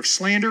the fear of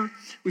slander.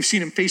 We've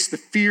seen him face the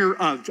fear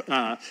of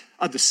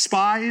the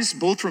spies,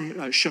 both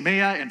from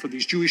Shemaiah and from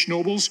these Jewish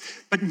nobles.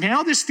 But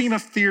now this theme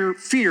of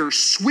fear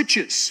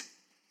switches.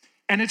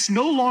 And it's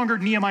no longer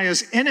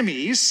Nehemiah's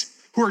enemies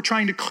who are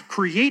trying to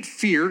create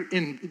fear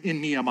in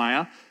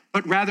Nehemiah,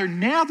 but rather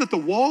now that the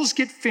walls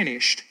get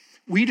finished,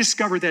 we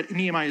discover that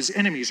Nehemiah's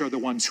enemies are the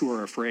ones who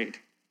are afraid.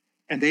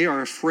 And they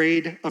are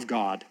afraid of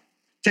God.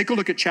 Take a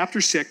look at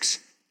chapter 6,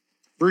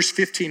 verse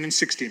 15 and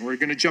 16. We're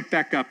going to jump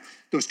back up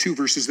those two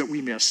verses that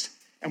we missed.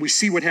 And we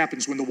see what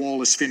happens when the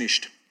wall is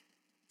finished.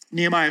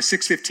 Nehemiah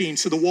 6:15,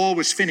 so the wall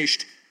was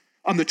finished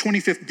on the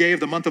 25th day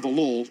of the month of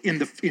Elul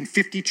in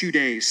 52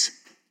 days.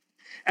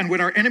 And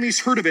when our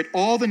enemies heard of it,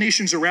 all the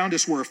nations around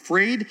us were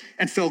afraid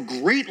and fell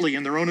greatly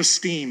in their own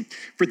esteem,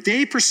 for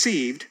they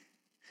perceived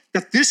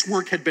that this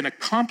work had been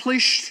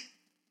accomplished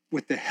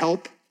with the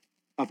help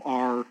of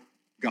our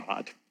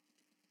God.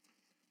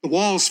 The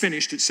wall is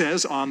finished, it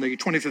says, on the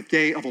 25th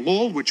day of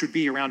Elul, which would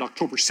be around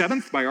October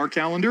 7th by our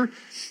calendar.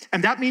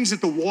 And that means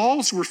that the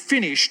walls were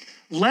finished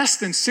less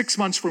than 6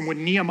 months from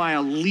when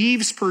Nehemiah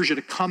leaves Persia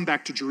to come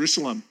back to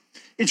Jerusalem.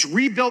 It's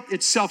rebuilt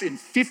itself in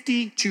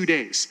 52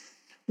 days,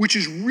 which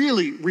is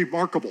really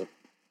remarkable.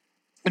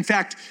 In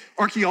fact,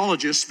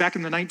 archaeologists back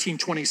in the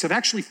 1920s have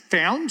actually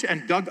found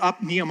and dug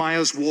up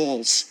Nehemiah's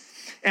walls.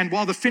 And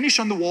while the finish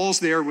on the walls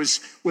there was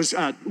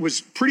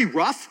pretty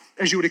rough,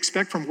 as you would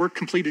expect from work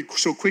completed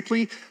so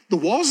quickly, the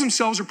walls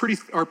themselves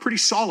are pretty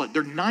solid.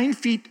 They're 9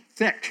 feet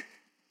thick.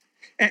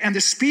 And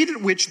the speed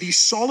at which these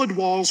solid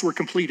walls were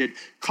completed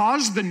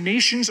caused the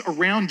nations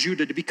around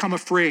Judah to become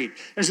afraid,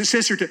 as it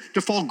says here,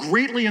 to fall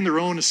greatly in their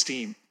own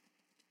esteem.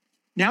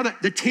 Now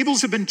that the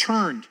tables have been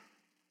turned,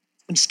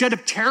 instead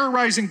of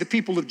terrorizing the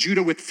people of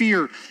Judah with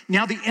fear,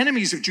 now the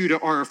enemies of Judah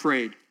are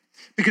afraid.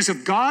 Because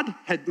if God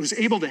was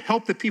able to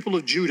help the people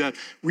of Judah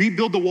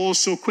rebuild the walls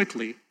so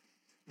quickly,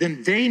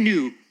 then they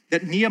knew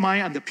that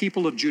Nehemiah and the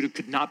people of Judah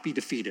could not be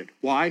defeated.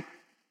 Why?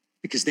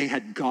 Because they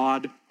had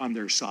God on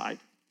their side.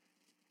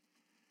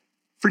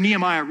 For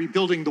Nehemiah,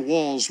 rebuilding the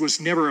walls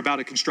was never about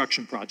a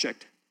construction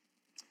project.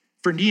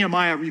 For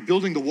Nehemiah,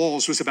 rebuilding the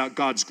walls was about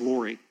God's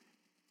glory.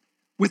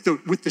 With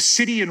the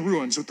city in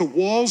ruins, with the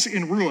walls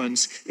in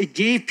ruins, it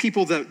gave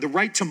people the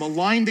right to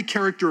malign the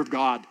character of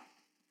God.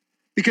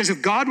 Because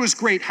if God was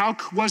great, how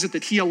was it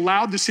that he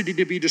allowed the city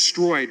to be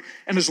destroyed?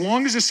 And as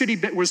long as the city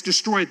was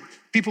destroyed,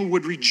 people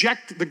would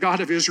reject the God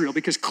of Israel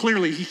because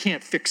clearly he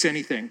can't fix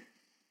anything.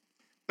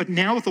 But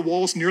now with the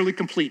walls nearly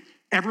complete,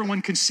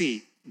 everyone can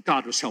see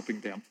God was helping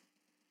them.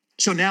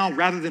 So now,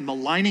 rather than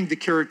maligning the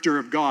character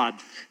of God,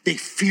 they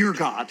fear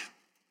God.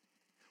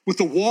 With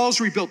the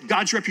walls rebuilt,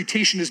 God's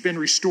reputation has been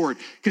restored,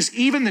 because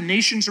even the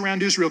nations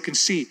around Israel can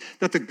see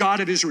that the God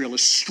of Israel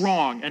is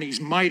strong and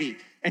he's mighty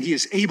and he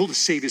is able to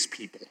save his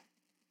people.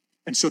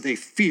 And so they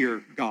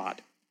fear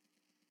God.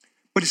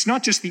 But it's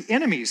not just the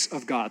enemies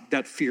of God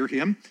that fear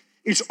him.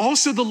 It's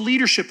also the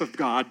leadership of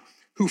God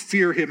who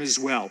fear him as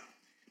well.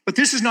 But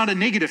this is not a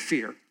negative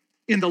fear.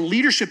 In the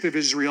leadership of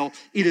Israel,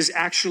 it is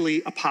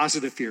actually a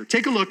positive fear.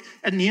 Take a look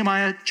at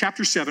Nehemiah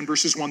chapter 7,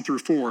 verses 1 through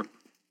 4. It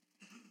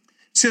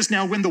says,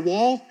 "Now when the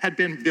wall had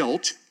been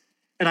built,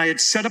 and I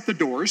had set up the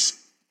doors,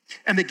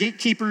 and the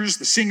gatekeepers,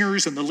 the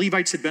singers, and the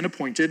Levites had been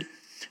appointed,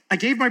 I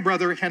gave my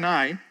brother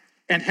Hanai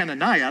and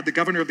Hananiah, the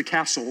governor of the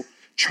castle,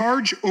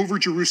 charge over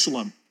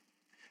Jerusalem.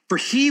 For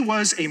he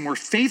was a more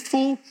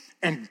faithful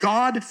and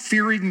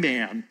God-fearing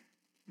man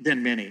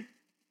than many.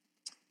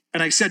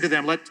 And I said to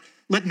them,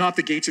 let not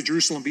the gates of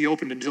Jerusalem be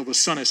opened until the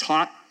sun is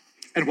hot,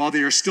 and while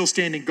they are still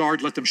standing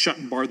guard, let them shut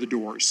and bar the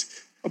doors.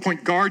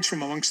 Appoint guards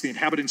from amongst the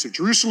inhabitants of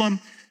Jerusalem,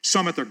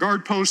 some at their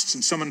guard posts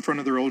and some in front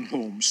of their own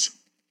homes.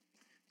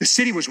 The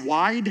city was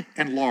wide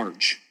and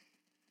large,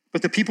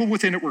 but the people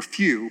within it were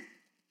few,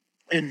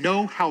 and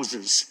no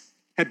houses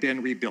had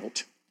been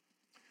rebuilt."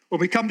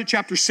 When we come to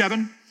chapter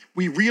 7,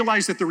 we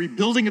realize that the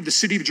rebuilding of the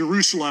city of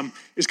Jerusalem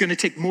is going to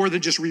take more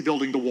than just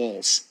rebuilding the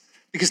walls.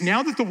 Because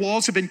now that the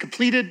walls have been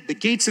completed, the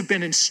gates have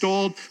been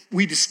installed,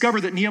 we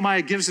discover that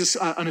Nehemiah gives us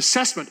an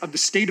assessment of the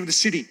state of the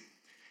city.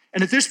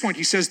 And at this point,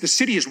 he says the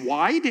city is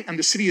wide and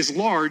the city is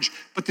large,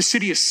 but the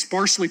city is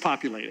sparsely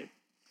populated.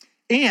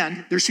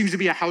 And there seems to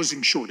be a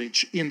housing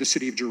shortage in the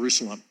city of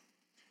Jerusalem.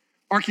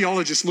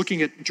 Archaeologists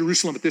looking at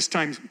Jerusalem at this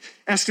time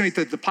estimate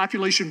that the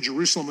population of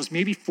Jerusalem was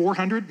maybe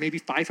 400, maybe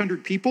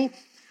 500 people.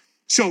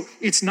 So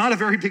it's not a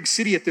very big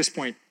city at this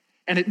point,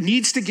 and it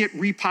needs to get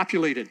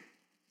repopulated.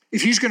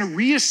 If he's going to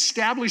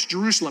reestablish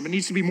Jerusalem, it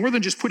needs to be more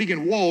than just putting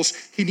in walls.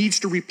 He needs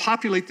to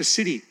repopulate the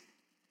city.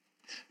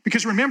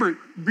 Because remember,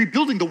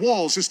 rebuilding the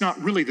walls is not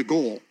really the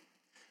goal.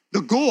 The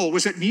goal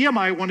was that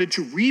Nehemiah wanted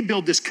to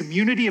rebuild this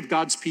community of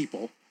God's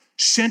people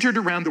centered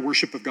around the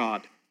worship of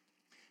God.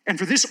 And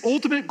for this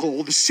ultimate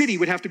goal, the city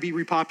would have to be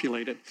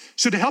repopulated.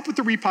 So to help with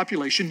the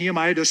repopulation,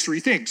 Nehemiah does three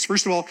things.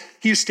 First of all,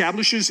 he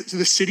establishes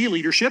the city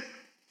leadership.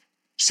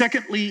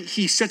 Secondly,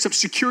 he sets up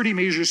security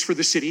measures for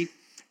the city.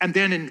 And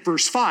then in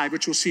verse 5,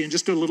 which we'll see in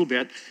just a little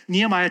bit,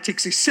 Nehemiah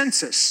takes a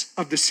census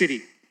of the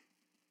city.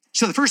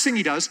 So the first thing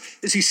he does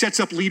is he sets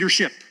up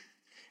leadership.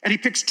 And he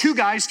picks two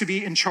guys to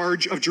be in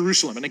charge of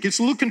Jerusalem. And it gets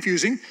a little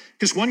confusing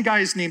because one guy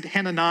is named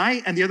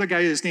Hanani and the other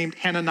guy is named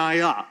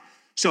Hananiah.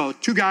 So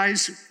two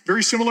guys,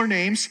 very similar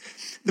names.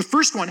 The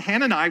first one,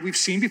 Hanani, we've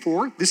seen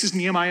before. This is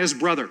Nehemiah's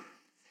brother.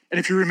 And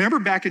if you remember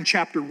back in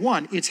chapter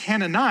 1, it's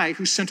Hanani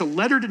who sent a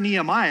letter to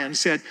Nehemiah and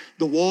said,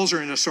 the walls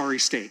are in a sorry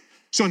state.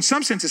 So in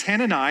some senses,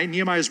 Hanani,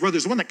 Nehemiah's brother,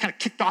 is the one that kind of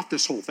kicked off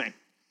this whole thing.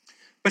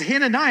 But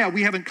Hananiah,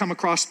 we haven't come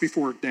across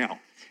before now.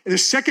 And the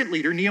second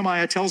leader,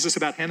 Nehemiah tells us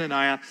about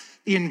Hananiah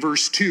in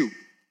verse 2.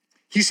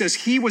 He says,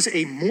 he was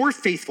a more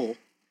faithful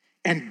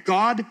and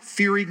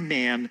God-fearing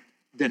man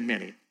than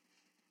many.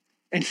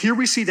 And here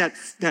we see that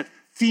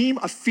theme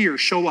of fear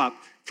show up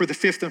for the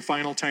fifth and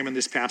final time in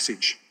this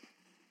passage.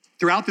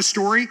 Throughout the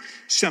story,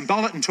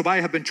 Sanballat and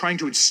Tobiah have been trying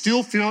to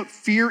instill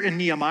fear in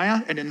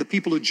Nehemiah and in the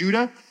people of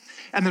Judah.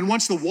 And then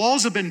once the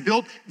walls have been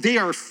built, they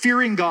are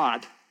fearing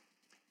God.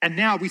 And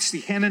now we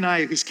see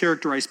Hananiah, who's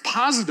characterized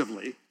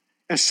positively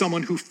as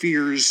someone who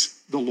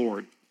fears the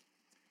Lord.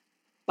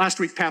 Last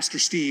week, Pastor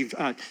Steve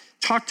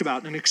talked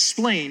about and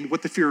explained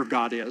what the fear of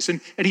God is.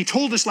 And he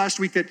told us last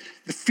week that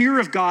the fear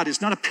of God is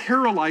not a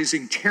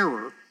paralyzing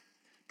terror,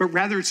 but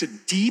rather it's a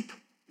deep,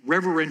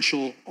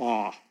 reverential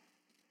awe,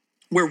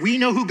 where we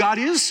know who God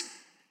is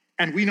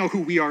and we know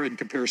who we are in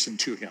comparison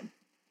to him.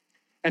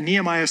 And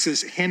Nehemiah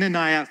says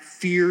Hananiah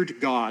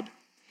feared God.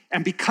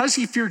 And because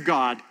he feared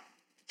God,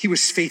 he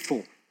was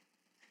faithful.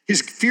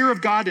 His fear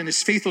of God and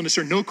his faithfulness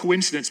are no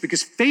coincidence,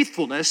 because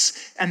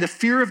faithfulness and the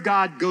fear of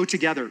God go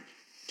together.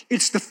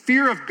 It's the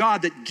fear of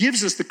God that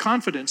gives us the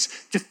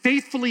confidence to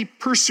faithfully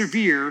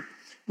persevere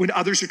when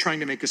others are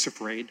trying to make us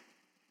afraid.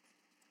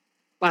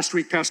 Last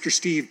week, Pastor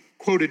Steve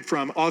quoted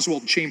from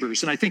Oswald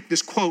Chambers, and I think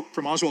this quote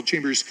from Oswald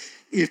Chambers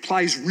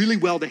applies really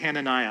well to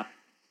Hananiah.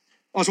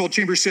 Oswald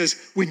Chambers says,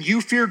 when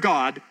you fear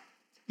God,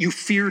 you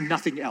fear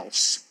nothing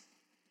else.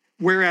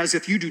 Whereas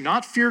if you do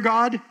not fear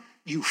God,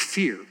 you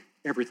fear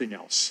everything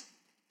else.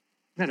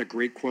 Isn't that a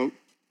great quote?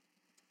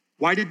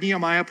 Why did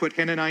Nehemiah put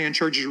Hananiah in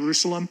charge of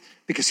Jerusalem?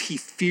 Because he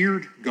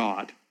feared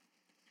God.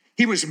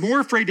 He was more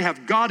afraid to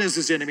have God as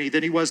his enemy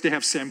than he was to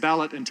have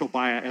Sanballat and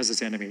Tobiah as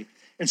his enemy.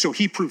 And so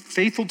he proved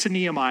faithful to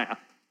Nehemiah,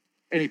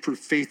 and he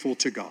proved faithful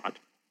to God.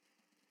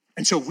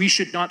 And so we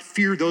should not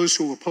fear those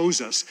who oppose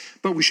us,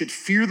 but we should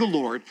fear the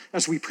Lord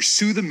as we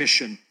pursue the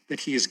mission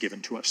that he has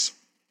given to us.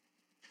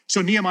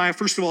 So Nehemiah,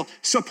 first of all,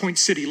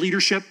 appoints city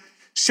leadership.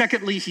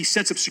 Secondly, he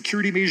sets up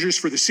security measures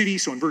for the city.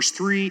 So in verse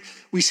 3,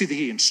 we see that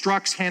he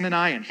instructs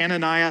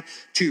Hananiah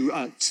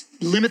to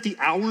limit the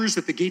hours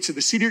that the gates of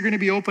the city are going to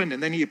be open.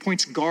 And then he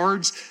appoints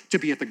guards to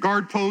be at the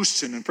guard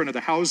posts and in front of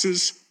the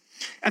houses.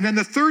 And then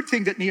the third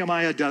thing that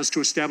Nehemiah does to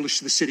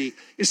establish the city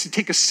is to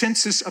take a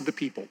census of the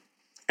people.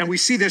 And we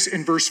see this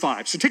in verse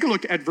 5. So take a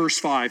look at verse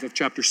 5 of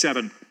chapter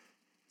 7.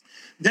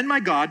 Then my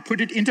God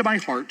put it into my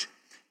heart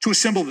to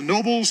assemble the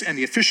nobles and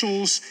the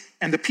officials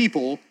and the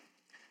people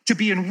to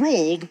be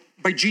enrolled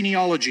by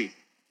genealogy.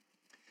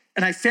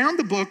 And I found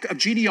the book of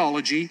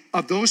genealogy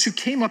of those who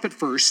came up at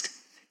first,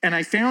 and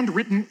I found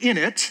written in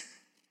it,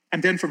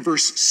 and then from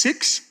verse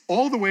 6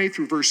 all the way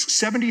through verse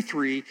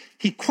 73,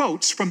 he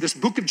quotes from this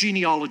book of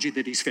genealogy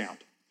that he's found.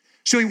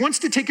 So he wants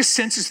to take a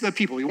census of the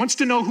people. He wants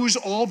to know who's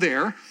all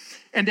there,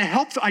 and to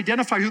help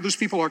identify who those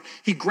people are,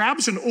 he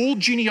grabs an old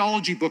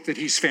genealogy book that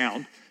he's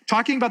found,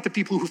 talking about the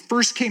people who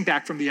first came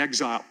back from the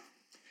exile.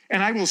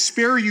 And I will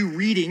spare you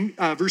reading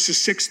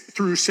verses 6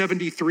 through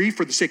 73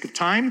 for the sake of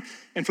time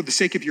and for the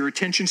sake of your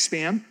attention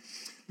span.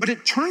 But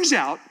it turns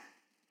out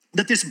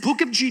that this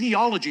book of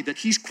genealogy that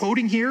he's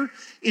quoting here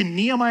in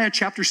Nehemiah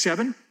chapter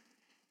 7,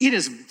 it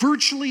is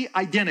virtually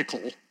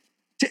identical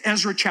to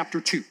Ezra chapter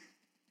 2.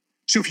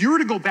 So if you were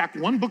to go back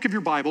one book of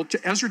your Bible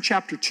to Ezra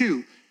chapter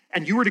 2,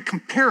 and you were to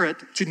compare it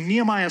to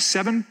Nehemiah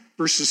 7,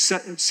 verses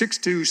 6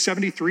 to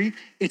 73,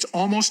 it's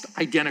almost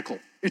identical.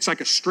 It's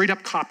like a straight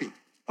up copy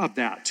of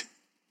that.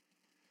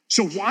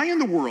 So why in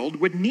the world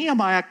would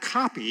Nehemiah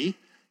copy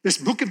this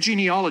book of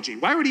genealogy?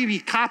 Why would he be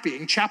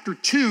copying chapter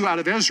 2 out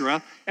of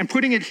Ezra and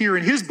putting it here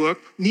in his book,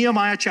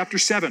 Nehemiah chapter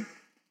 7?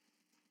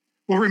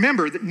 Well,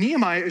 remember that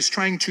Nehemiah is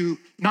trying to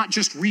not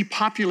just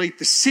repopulate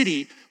the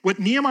city. What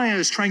Nehemiah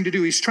is trying to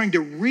do, he's trying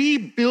to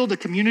rebuild a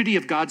community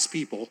of God's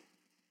people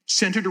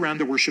centered around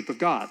the worship of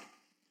God.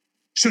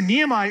 So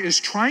Nehemiah is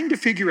trying to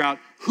figure out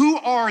who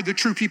are the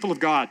true people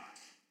of God.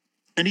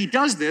 And he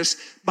does this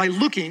by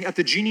looking at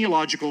the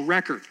genealogical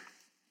record.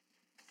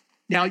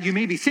 Now, you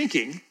may be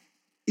thinking,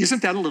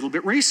 isn't that a little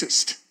bit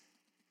racist?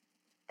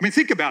 I mean,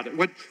 think about it.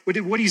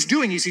 What he's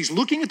doing is he's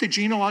looking at the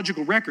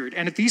genealogical record,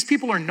 and if these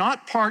people are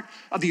not part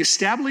of the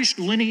established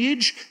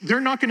lineage, they're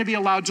not going to be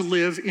allowed to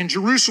live in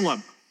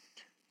Jerusalem.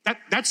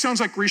 That sounds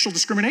like racial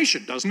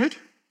discrimination, doesn't it?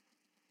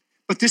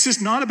 But this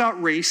is not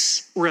about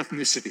race or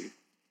ethnicity.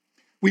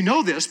 We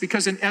know this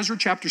because in Ezra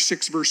chapter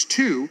 6, verse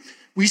 2,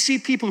 we see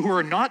people who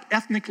are not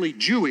ethnically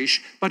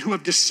Jewish, but who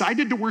have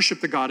decided to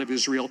worship the God of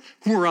Israel,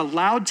 who are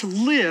allowed to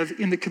live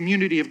in the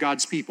community of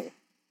God's people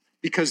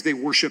because they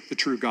worship the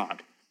true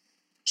God.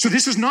 So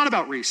this is not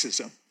about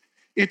racism.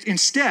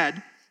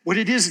 Instead, what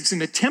it is, it's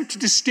an attempt to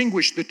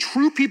distinguish the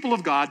true people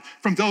of God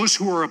from those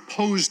who are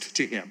opposed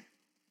to him.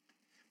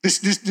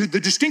 The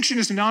distinction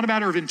is not a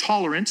matter of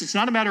intolerance. It's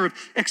not a matter of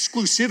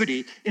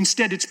exclusivity.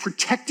 Instead, it's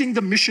protecting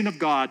the mission of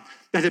God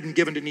that had been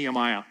given to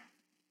Nehemiah.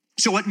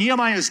 So what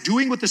Nehemiah is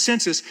doing with the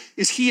census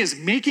is he is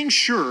making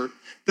sure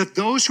that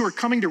those who are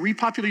coming to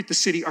repopulate the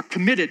city are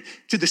committed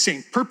to the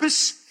same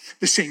purpose,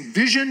 the same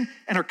vision,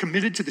 and are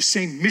committed to the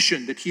same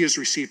mission that he has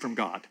received from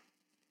God.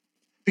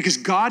 Because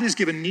God has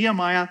given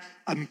Nehemiah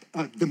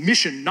the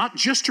mission not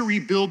just to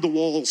rebuild the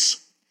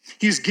walls.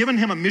 He has given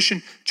him a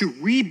mission to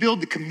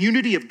rebuild the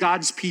community of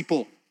God's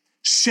people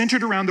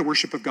centered around the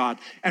worship of God.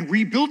 And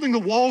rebuilding the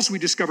walls, we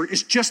discover,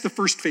 is just the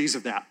first phase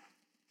of that.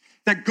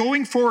 That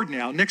going forward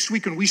now, next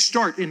week when we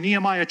start in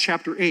Nehemiah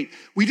chapter 8,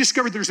 we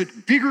discover there's a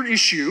bigger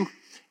issue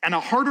and a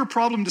harder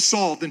problem to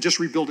solve than just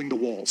rebuilding the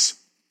walls.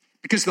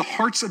 Because the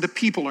hearts of the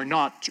people are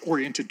not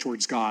oriented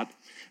towards God.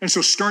 And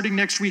so starting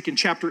next week in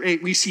chapter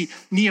 8, we see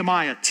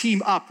Nehemiah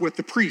team up with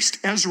the priest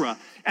Ezra,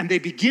 and they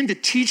begin to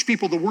teach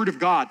people the word of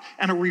God,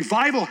 and a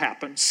revival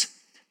happens.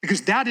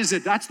 Because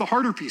that's the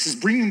harder piece, is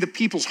bringing the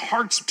people's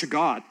hearts to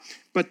God.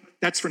 But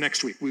that's for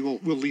next week. We'll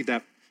leave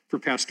that for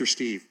Pastor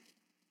Steve.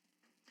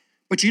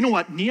 But you know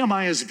what?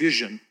 Nehemiah's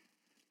vision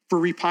for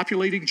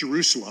repopulating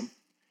Jerusalem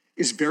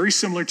is very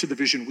similar to the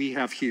vision we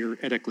have here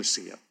at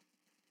Ecclesia.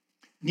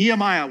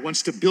 Nehemiah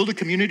wants to build a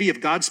community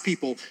of God's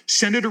people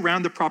centered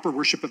around the proper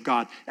worship of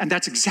God. And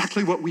that's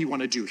exactly what we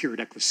want to do here at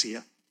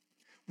Ecclesia.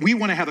 We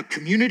want to have a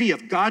community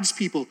of God's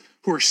people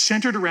who are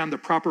centered around the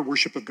proper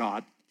worship of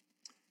God.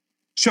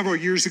 Several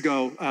years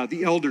ago,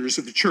 the elders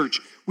of the church,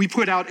 we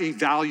put out a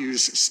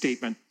values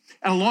statement.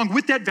 And along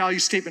with that value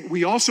statement,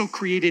 we also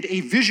created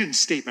a vision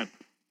statement.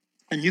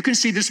 And you can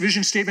see this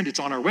vision statement. It's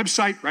on our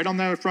website, right on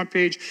the front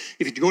page.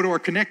 If you go to our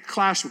Connect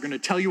class, we're going to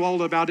tell you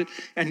all about it.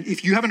 And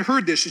if you haven't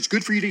heard this, it's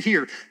good for you to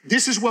hear.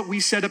 This is what we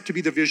set up to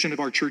be the vision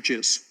of our church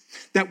is.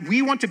 That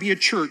we want to be a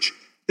church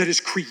that is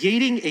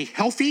creating a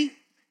healthy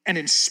and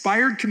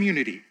inspired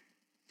community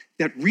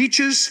that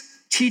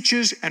reaches,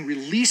 teaches, and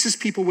releases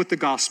people with the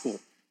gospel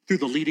through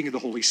the leading of the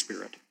Holy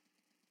Spirit.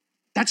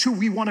 That's who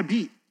we want to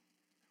be.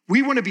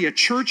 We want to be a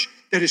church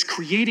that is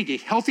creating a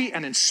healthy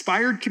and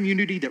inspired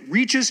community that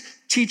reaches,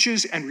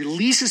 teaches, and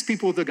releases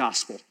people with the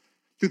gospel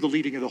through the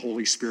leading of the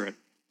Holy Spirit.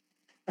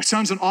 That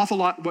sounds an awful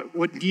lot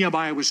what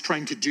Nehemiah was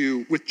trying to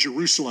do with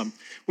Jerusalem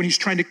when he's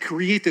trying to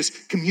create this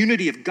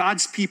community of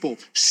God's people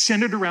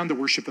centered around the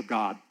worship of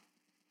God.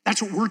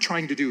 That's what we're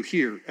trying to do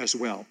here as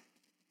well.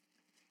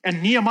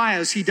 And Nehemiah,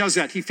 as he does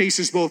that, he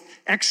faces both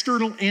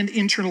external and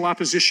internal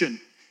opposition.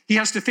 He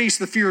has to face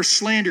the fear of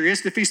slander. He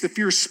has to face the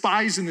fear of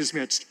spies in his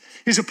midst.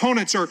 His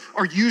opponents are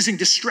using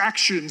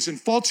distractions and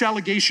false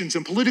allegations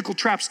and political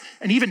traps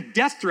and even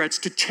death threats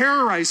to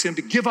terrorize him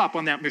to give up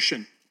on that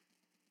mission.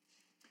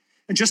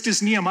 And just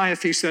as Nehemiah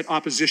faced that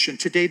opposition,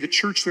 today the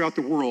church throughout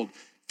the world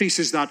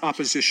faces that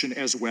opposition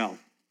as well.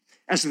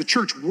 As the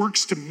church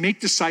works to make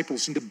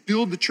disciples and to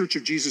build the church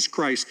of Jesus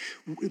Christ,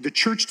 the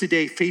church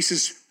today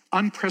faces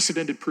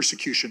unprecedented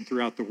persecution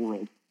throughout the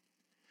world.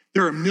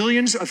 There are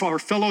millions of our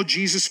fellow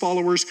Jesus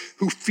followers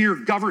who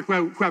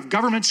have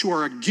governments who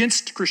are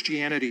against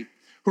Christianity,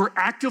 who are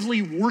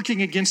actively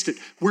working against it,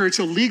 where it's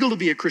illegal to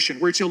be a Christian,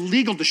 where it's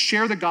illegal to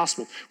share the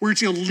gospel, where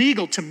it's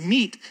illegal to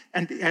meet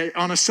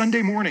on a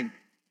Sunday morning.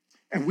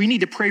 And we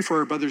need to pray for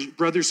our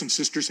brothers and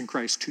sisters in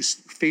Christ who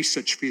face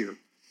such fear.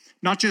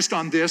 Not just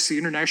on this, the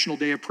International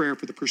Day of Prayer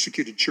for the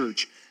Persecuted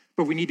Church,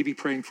 but we need to be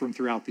praying for them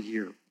throughout the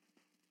year.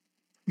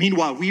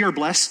 Meanwhile, we are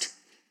blessed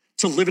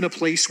to live in a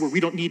place where we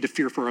don't need to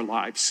fear for our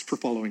lives for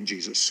following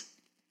Jesus.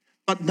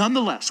 But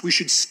nonetheless, we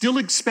should still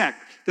expect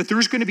that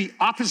there's going to be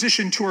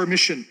opposition to our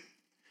mission.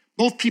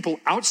 Both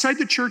people outside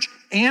the church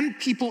and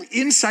people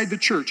inside the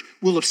church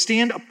will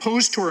stand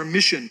opposed to our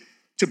mission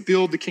to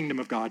build the kingdom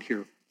of God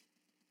here.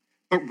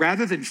 But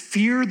rather than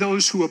fear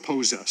those who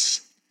oppose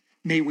us,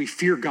 may we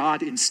fear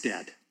God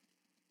instead,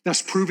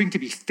 thus proving to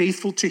be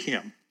faithful to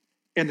him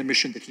and the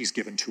mission that he's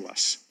given to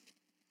us.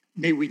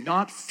 May we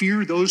not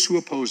fear those who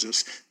oppose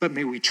us, but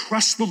may we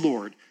trust the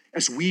Lord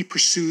as we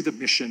pursue the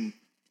mission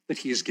that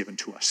he has given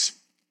to us.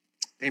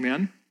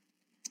 Amen?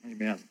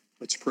 Amen.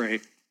 Let's pray.